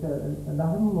reported to say a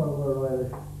lot of them were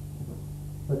Irish,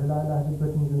 but a lot of the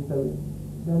Britons themselves,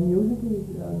 their music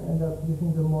and their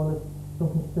traditions are more or less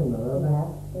something similar, aren't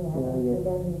they? Yeah.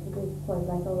 Their music is quite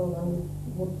like our own,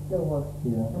 much slower,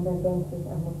 and their dances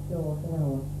are much slower than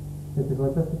ours. Yes,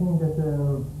 because that's the thing that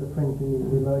the French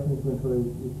and the Americans went for is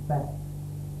fast,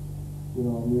 you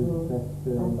know, music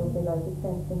that's... I thought they like it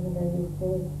fast, and when they're used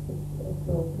to it, it's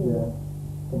slow too. Yeah,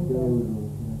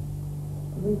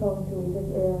 we found too that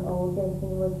our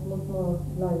dancing was much more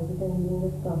lively than in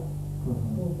the Scots.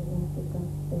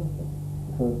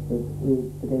 Because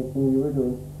the dancing we were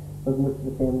doing was much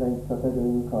the same like what they're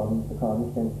doing in the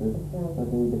Cornish dancers, or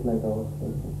doing a bit like ours.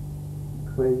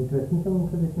 Were you dressing some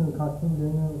traditional costumes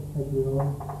then, like your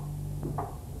own?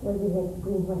 Well, we had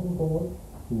green, white and gold.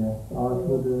 Yeah, all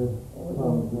for the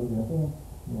performances,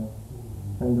 yeah.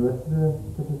 And the rest of the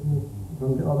participants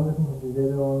from the other different countries, they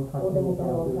their own costumes? Oh, they had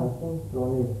their own costumes. Their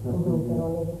own native costumes. Their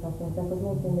own native costumes. That was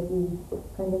one thing that we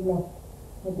kind of left.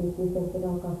 That we tested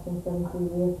our costumes from 3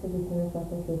 years, traditional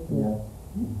stuff like this. Yeah.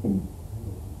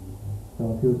 So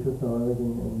in future,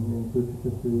 in future,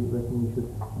 just we reckon we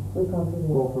should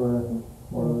go for a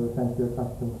more fancier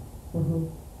costume.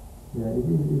 Yeah, it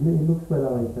looks well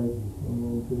alright, like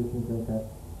in traditions like that.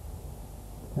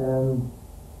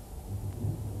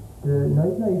 The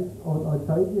nightlife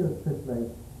outside here is just like,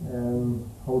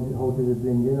 how did it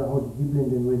blend in, or how did you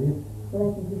blend in with it? Well,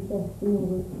 I think we spent 3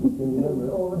 years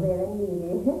over there and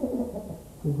really.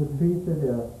 It was trees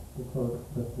there, the first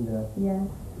person there. Yeah.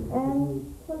 Well,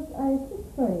 I think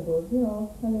it's very good, you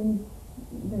know. I mean,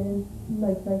 the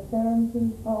nightlife there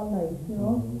until all night, you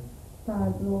know.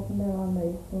 Stars were open there all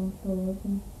night, so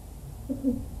and it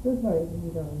was very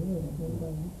busy down,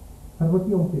 And what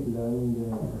young people there in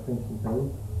the French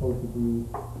themselves, how did you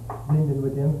blend in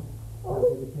with them? How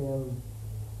did they become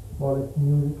more like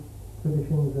music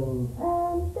traditions and...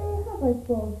 they have, I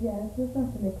suppose, yeah, to a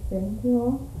certain extent, you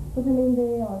know. But I mean,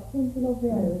 they all seem to love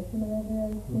the Irish, you know, the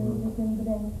Irish music and the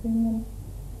dancing, and,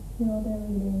 you know, they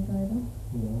really enjoy that.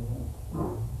 Yeah.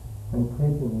 And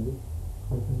painting, is it?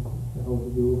 How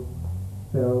did you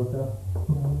fare out there?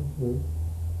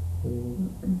 Did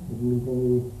you meet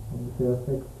any of the fair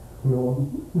sex? No.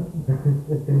 You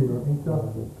don't think so?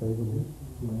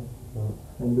 Yeah.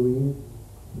 And Louise?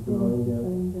 Is the line there?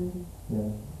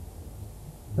 Yeah.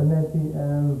 And Nancy,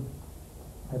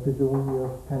 I presume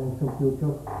you're planning some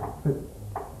future trips?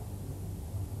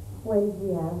 Well,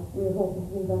 we are. We're hoping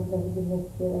to be back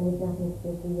next year, and if not next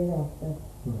year, the year after.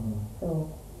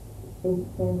 So, this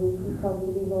time we'll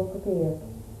probably be more prepared.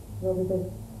 You know, because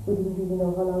we didn't really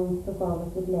know how long each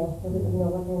performance would last, and we didn't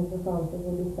know what kind of performances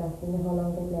would be starting, and how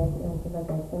long they'd last, and stuff like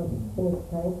that. So, the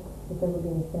next time, if there would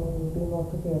be next time, we will be more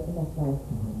prepared for that time.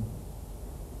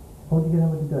 How did you get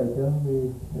on with the diet, yeah?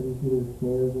 Maybe few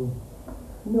snails and...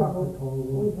 No,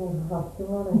 we had hot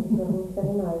tomorrow, and so it was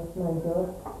very nice, my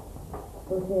job.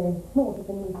 But most of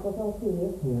the meat was okay,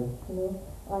 you know.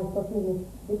 I thought we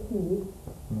missed the cheese.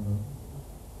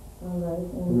 Alright,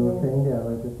 and you were saying there,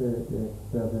 like, that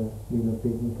the meal of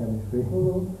bacon cabbage free. we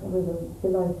were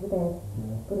delighted with that.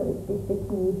 But the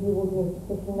cheese, you wouldn't make it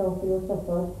special now for your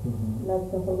supper. Like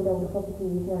supper without a cup of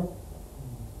cheese, not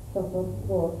supper,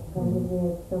 pork, kind of, we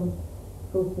had some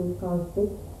fruit juice corn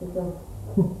sticks, which was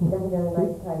that was a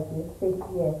nice title. Sticks,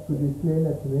 yes. Could you explain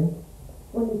that to me?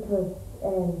 Well, it was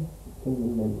a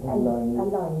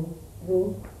lime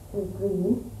drink, it was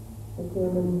green. It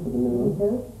came in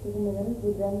liters to the mineral.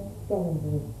 We drank cannon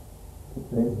juice.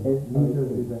 Liters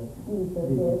we drank.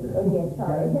 Liters, yes. Oh, yes,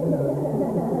 sorry.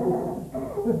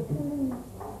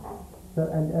 So,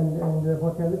 and the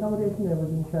hotel accommodation there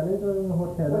was in chalets or in a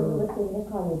hotel? Well, we were staying in a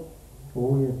college.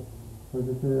 Oh, yes. Was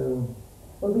it...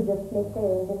 Well, we just slept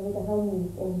there, and then we got our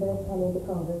meat in the Palais de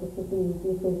Congress, which would be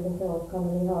the equivalent of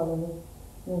Commonly Hall, and it's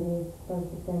maybe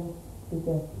 30%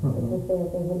 bigger. It was there,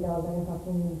 they held all their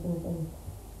fucking meetings and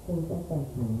things like that.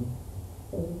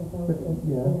 So we got our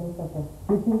dinner and supper.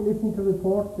 Listening to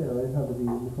reports there, I had to be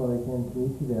before I came to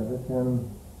meet you there, but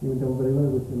you've done very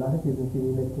well with a lot of kids, and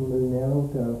you met some millionaire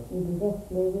out there. We did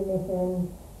actually, we met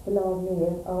the Lord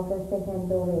Mayor of St.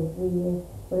 Andrew. We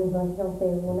were invited on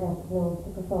there one afternoon to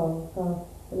perform for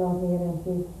the Lord Mayor and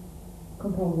his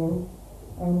companions,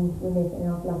 and we met an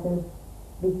awful lot of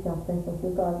big shots, that's what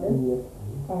you call them. Yes.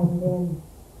 And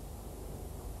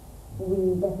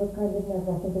that was kind of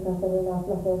nerve-wracking because there were an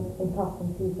awful lot of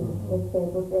important people, let's say,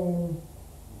 but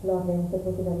Lord Mayor said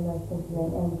was a very nice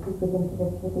gentleman, and he put into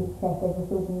this with his check as a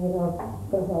souvenir of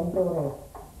St. Andrew.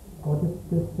 Oh, this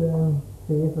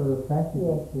space or a flat?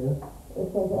 Yes. Yeah.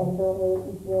 St. Andrew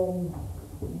is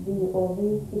the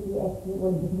only city actually,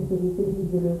 well, the city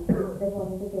village that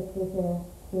wasn't affected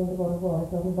during the World War. It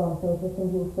wasn't bombed out with some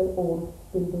beautiful old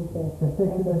buildings there. That's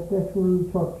the actual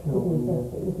church now.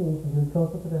 It is. You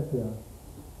talk about that there.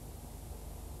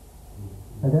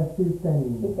 And that's still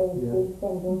standing. It is still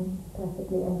standing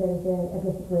practically, and there's a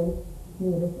blessed grave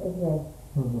near it as well.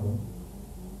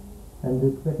 And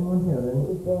the second one here then?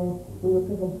 We were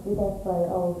presented with that by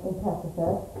our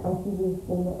interpreter, and she lives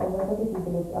in another little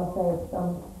village outside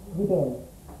Videl,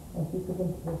 and she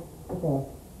presented it with that.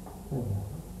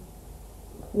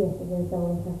 Yes, it is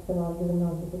our interpreter all doing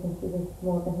all this, you can see it's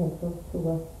more than helpful to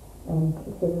us, and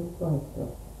it's still right to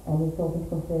us. And he's hoping to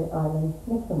come to Ireland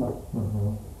next summer.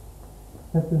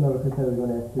 That's another question I was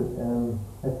going to ask you.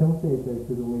 At some stage, I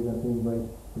presume we're going to invite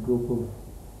a group of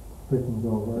Britons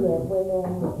over. Yeah, well,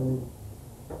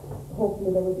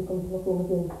 hopefully they will be coming to Macomb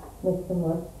again next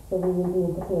summer, so we will be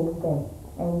entertaining them.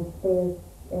 And there's,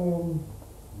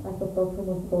 I thought about 2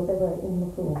 months ago they were in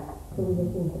Macomb, so we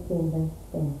will entertain them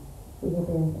then. We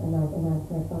had a night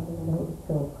party and a whole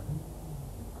stroke.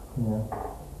 Yeah.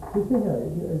 You see here,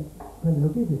 when you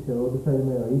look at the show, the Friday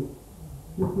Mary,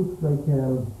 this looks like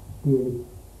Gaelic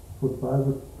football,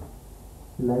 but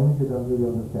the language I don't really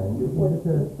understand. Well,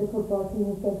 the football team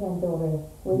in St. Andrew,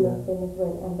 we met them as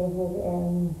well, and they had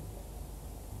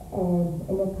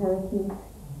an aperitif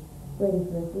ready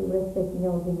for us. We were expecting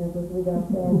our dinner, but we got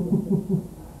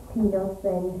peanuts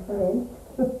and French.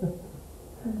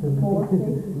 More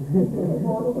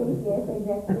fish, yes,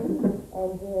 exactly.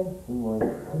 And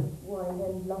wine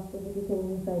and lots of little things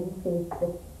inside his face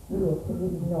that we ate, but we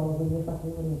didn't know really what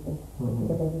we were eating.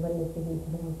 Because everybody else was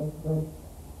eating and we said, well,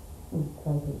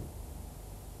 try to.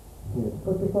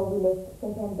 But before we left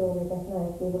St. Andrew that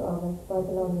night, we were honoured by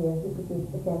the Lord Mayor who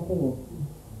produced the champagne.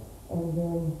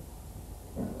 And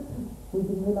we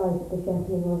didn't realise that the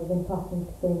champagne was as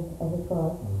important then as it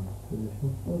was. It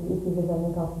is a very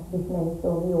important tradition, and it's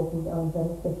only opened on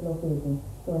very special occasions.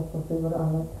 So I suppose we were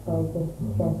honoured by the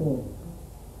champagne.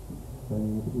 So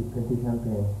you plenty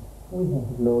champagne? We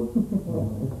have. Loads.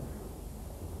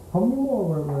 How many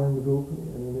more were in the group?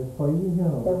 I mean, there's 5 in here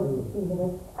now. There were 16 of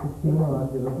us. 16 more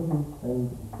altogether.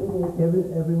 And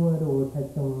everyone had always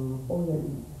had some... Oh yes,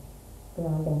 they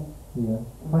all dance. Yeah.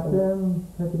 What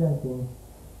type of dancing?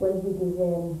 Well, we did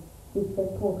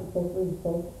set, polka set,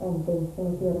 reset, and then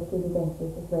some of the other kiddie dances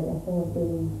as well, and some of the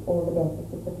older dances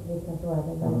which are traditional to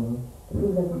Ireland, like the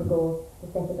Freedom of the Go, the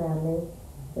Second Army,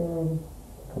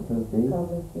 Couple of days.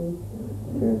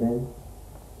 Fair dance.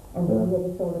 And then we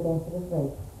had a solo dancer as well,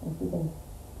 and she danced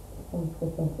some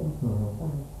Swiss dancing.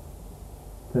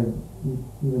 So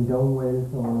even down Wales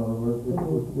or in other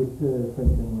words with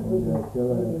French and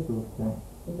German groups there.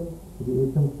 Did you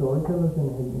hear some storytellers in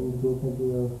the group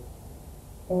maybe or?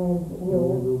 No,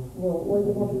 we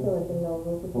didn't have a storyteller in our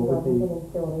group, but we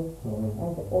wasn't telling stories,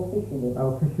 and officially.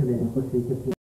 Officially,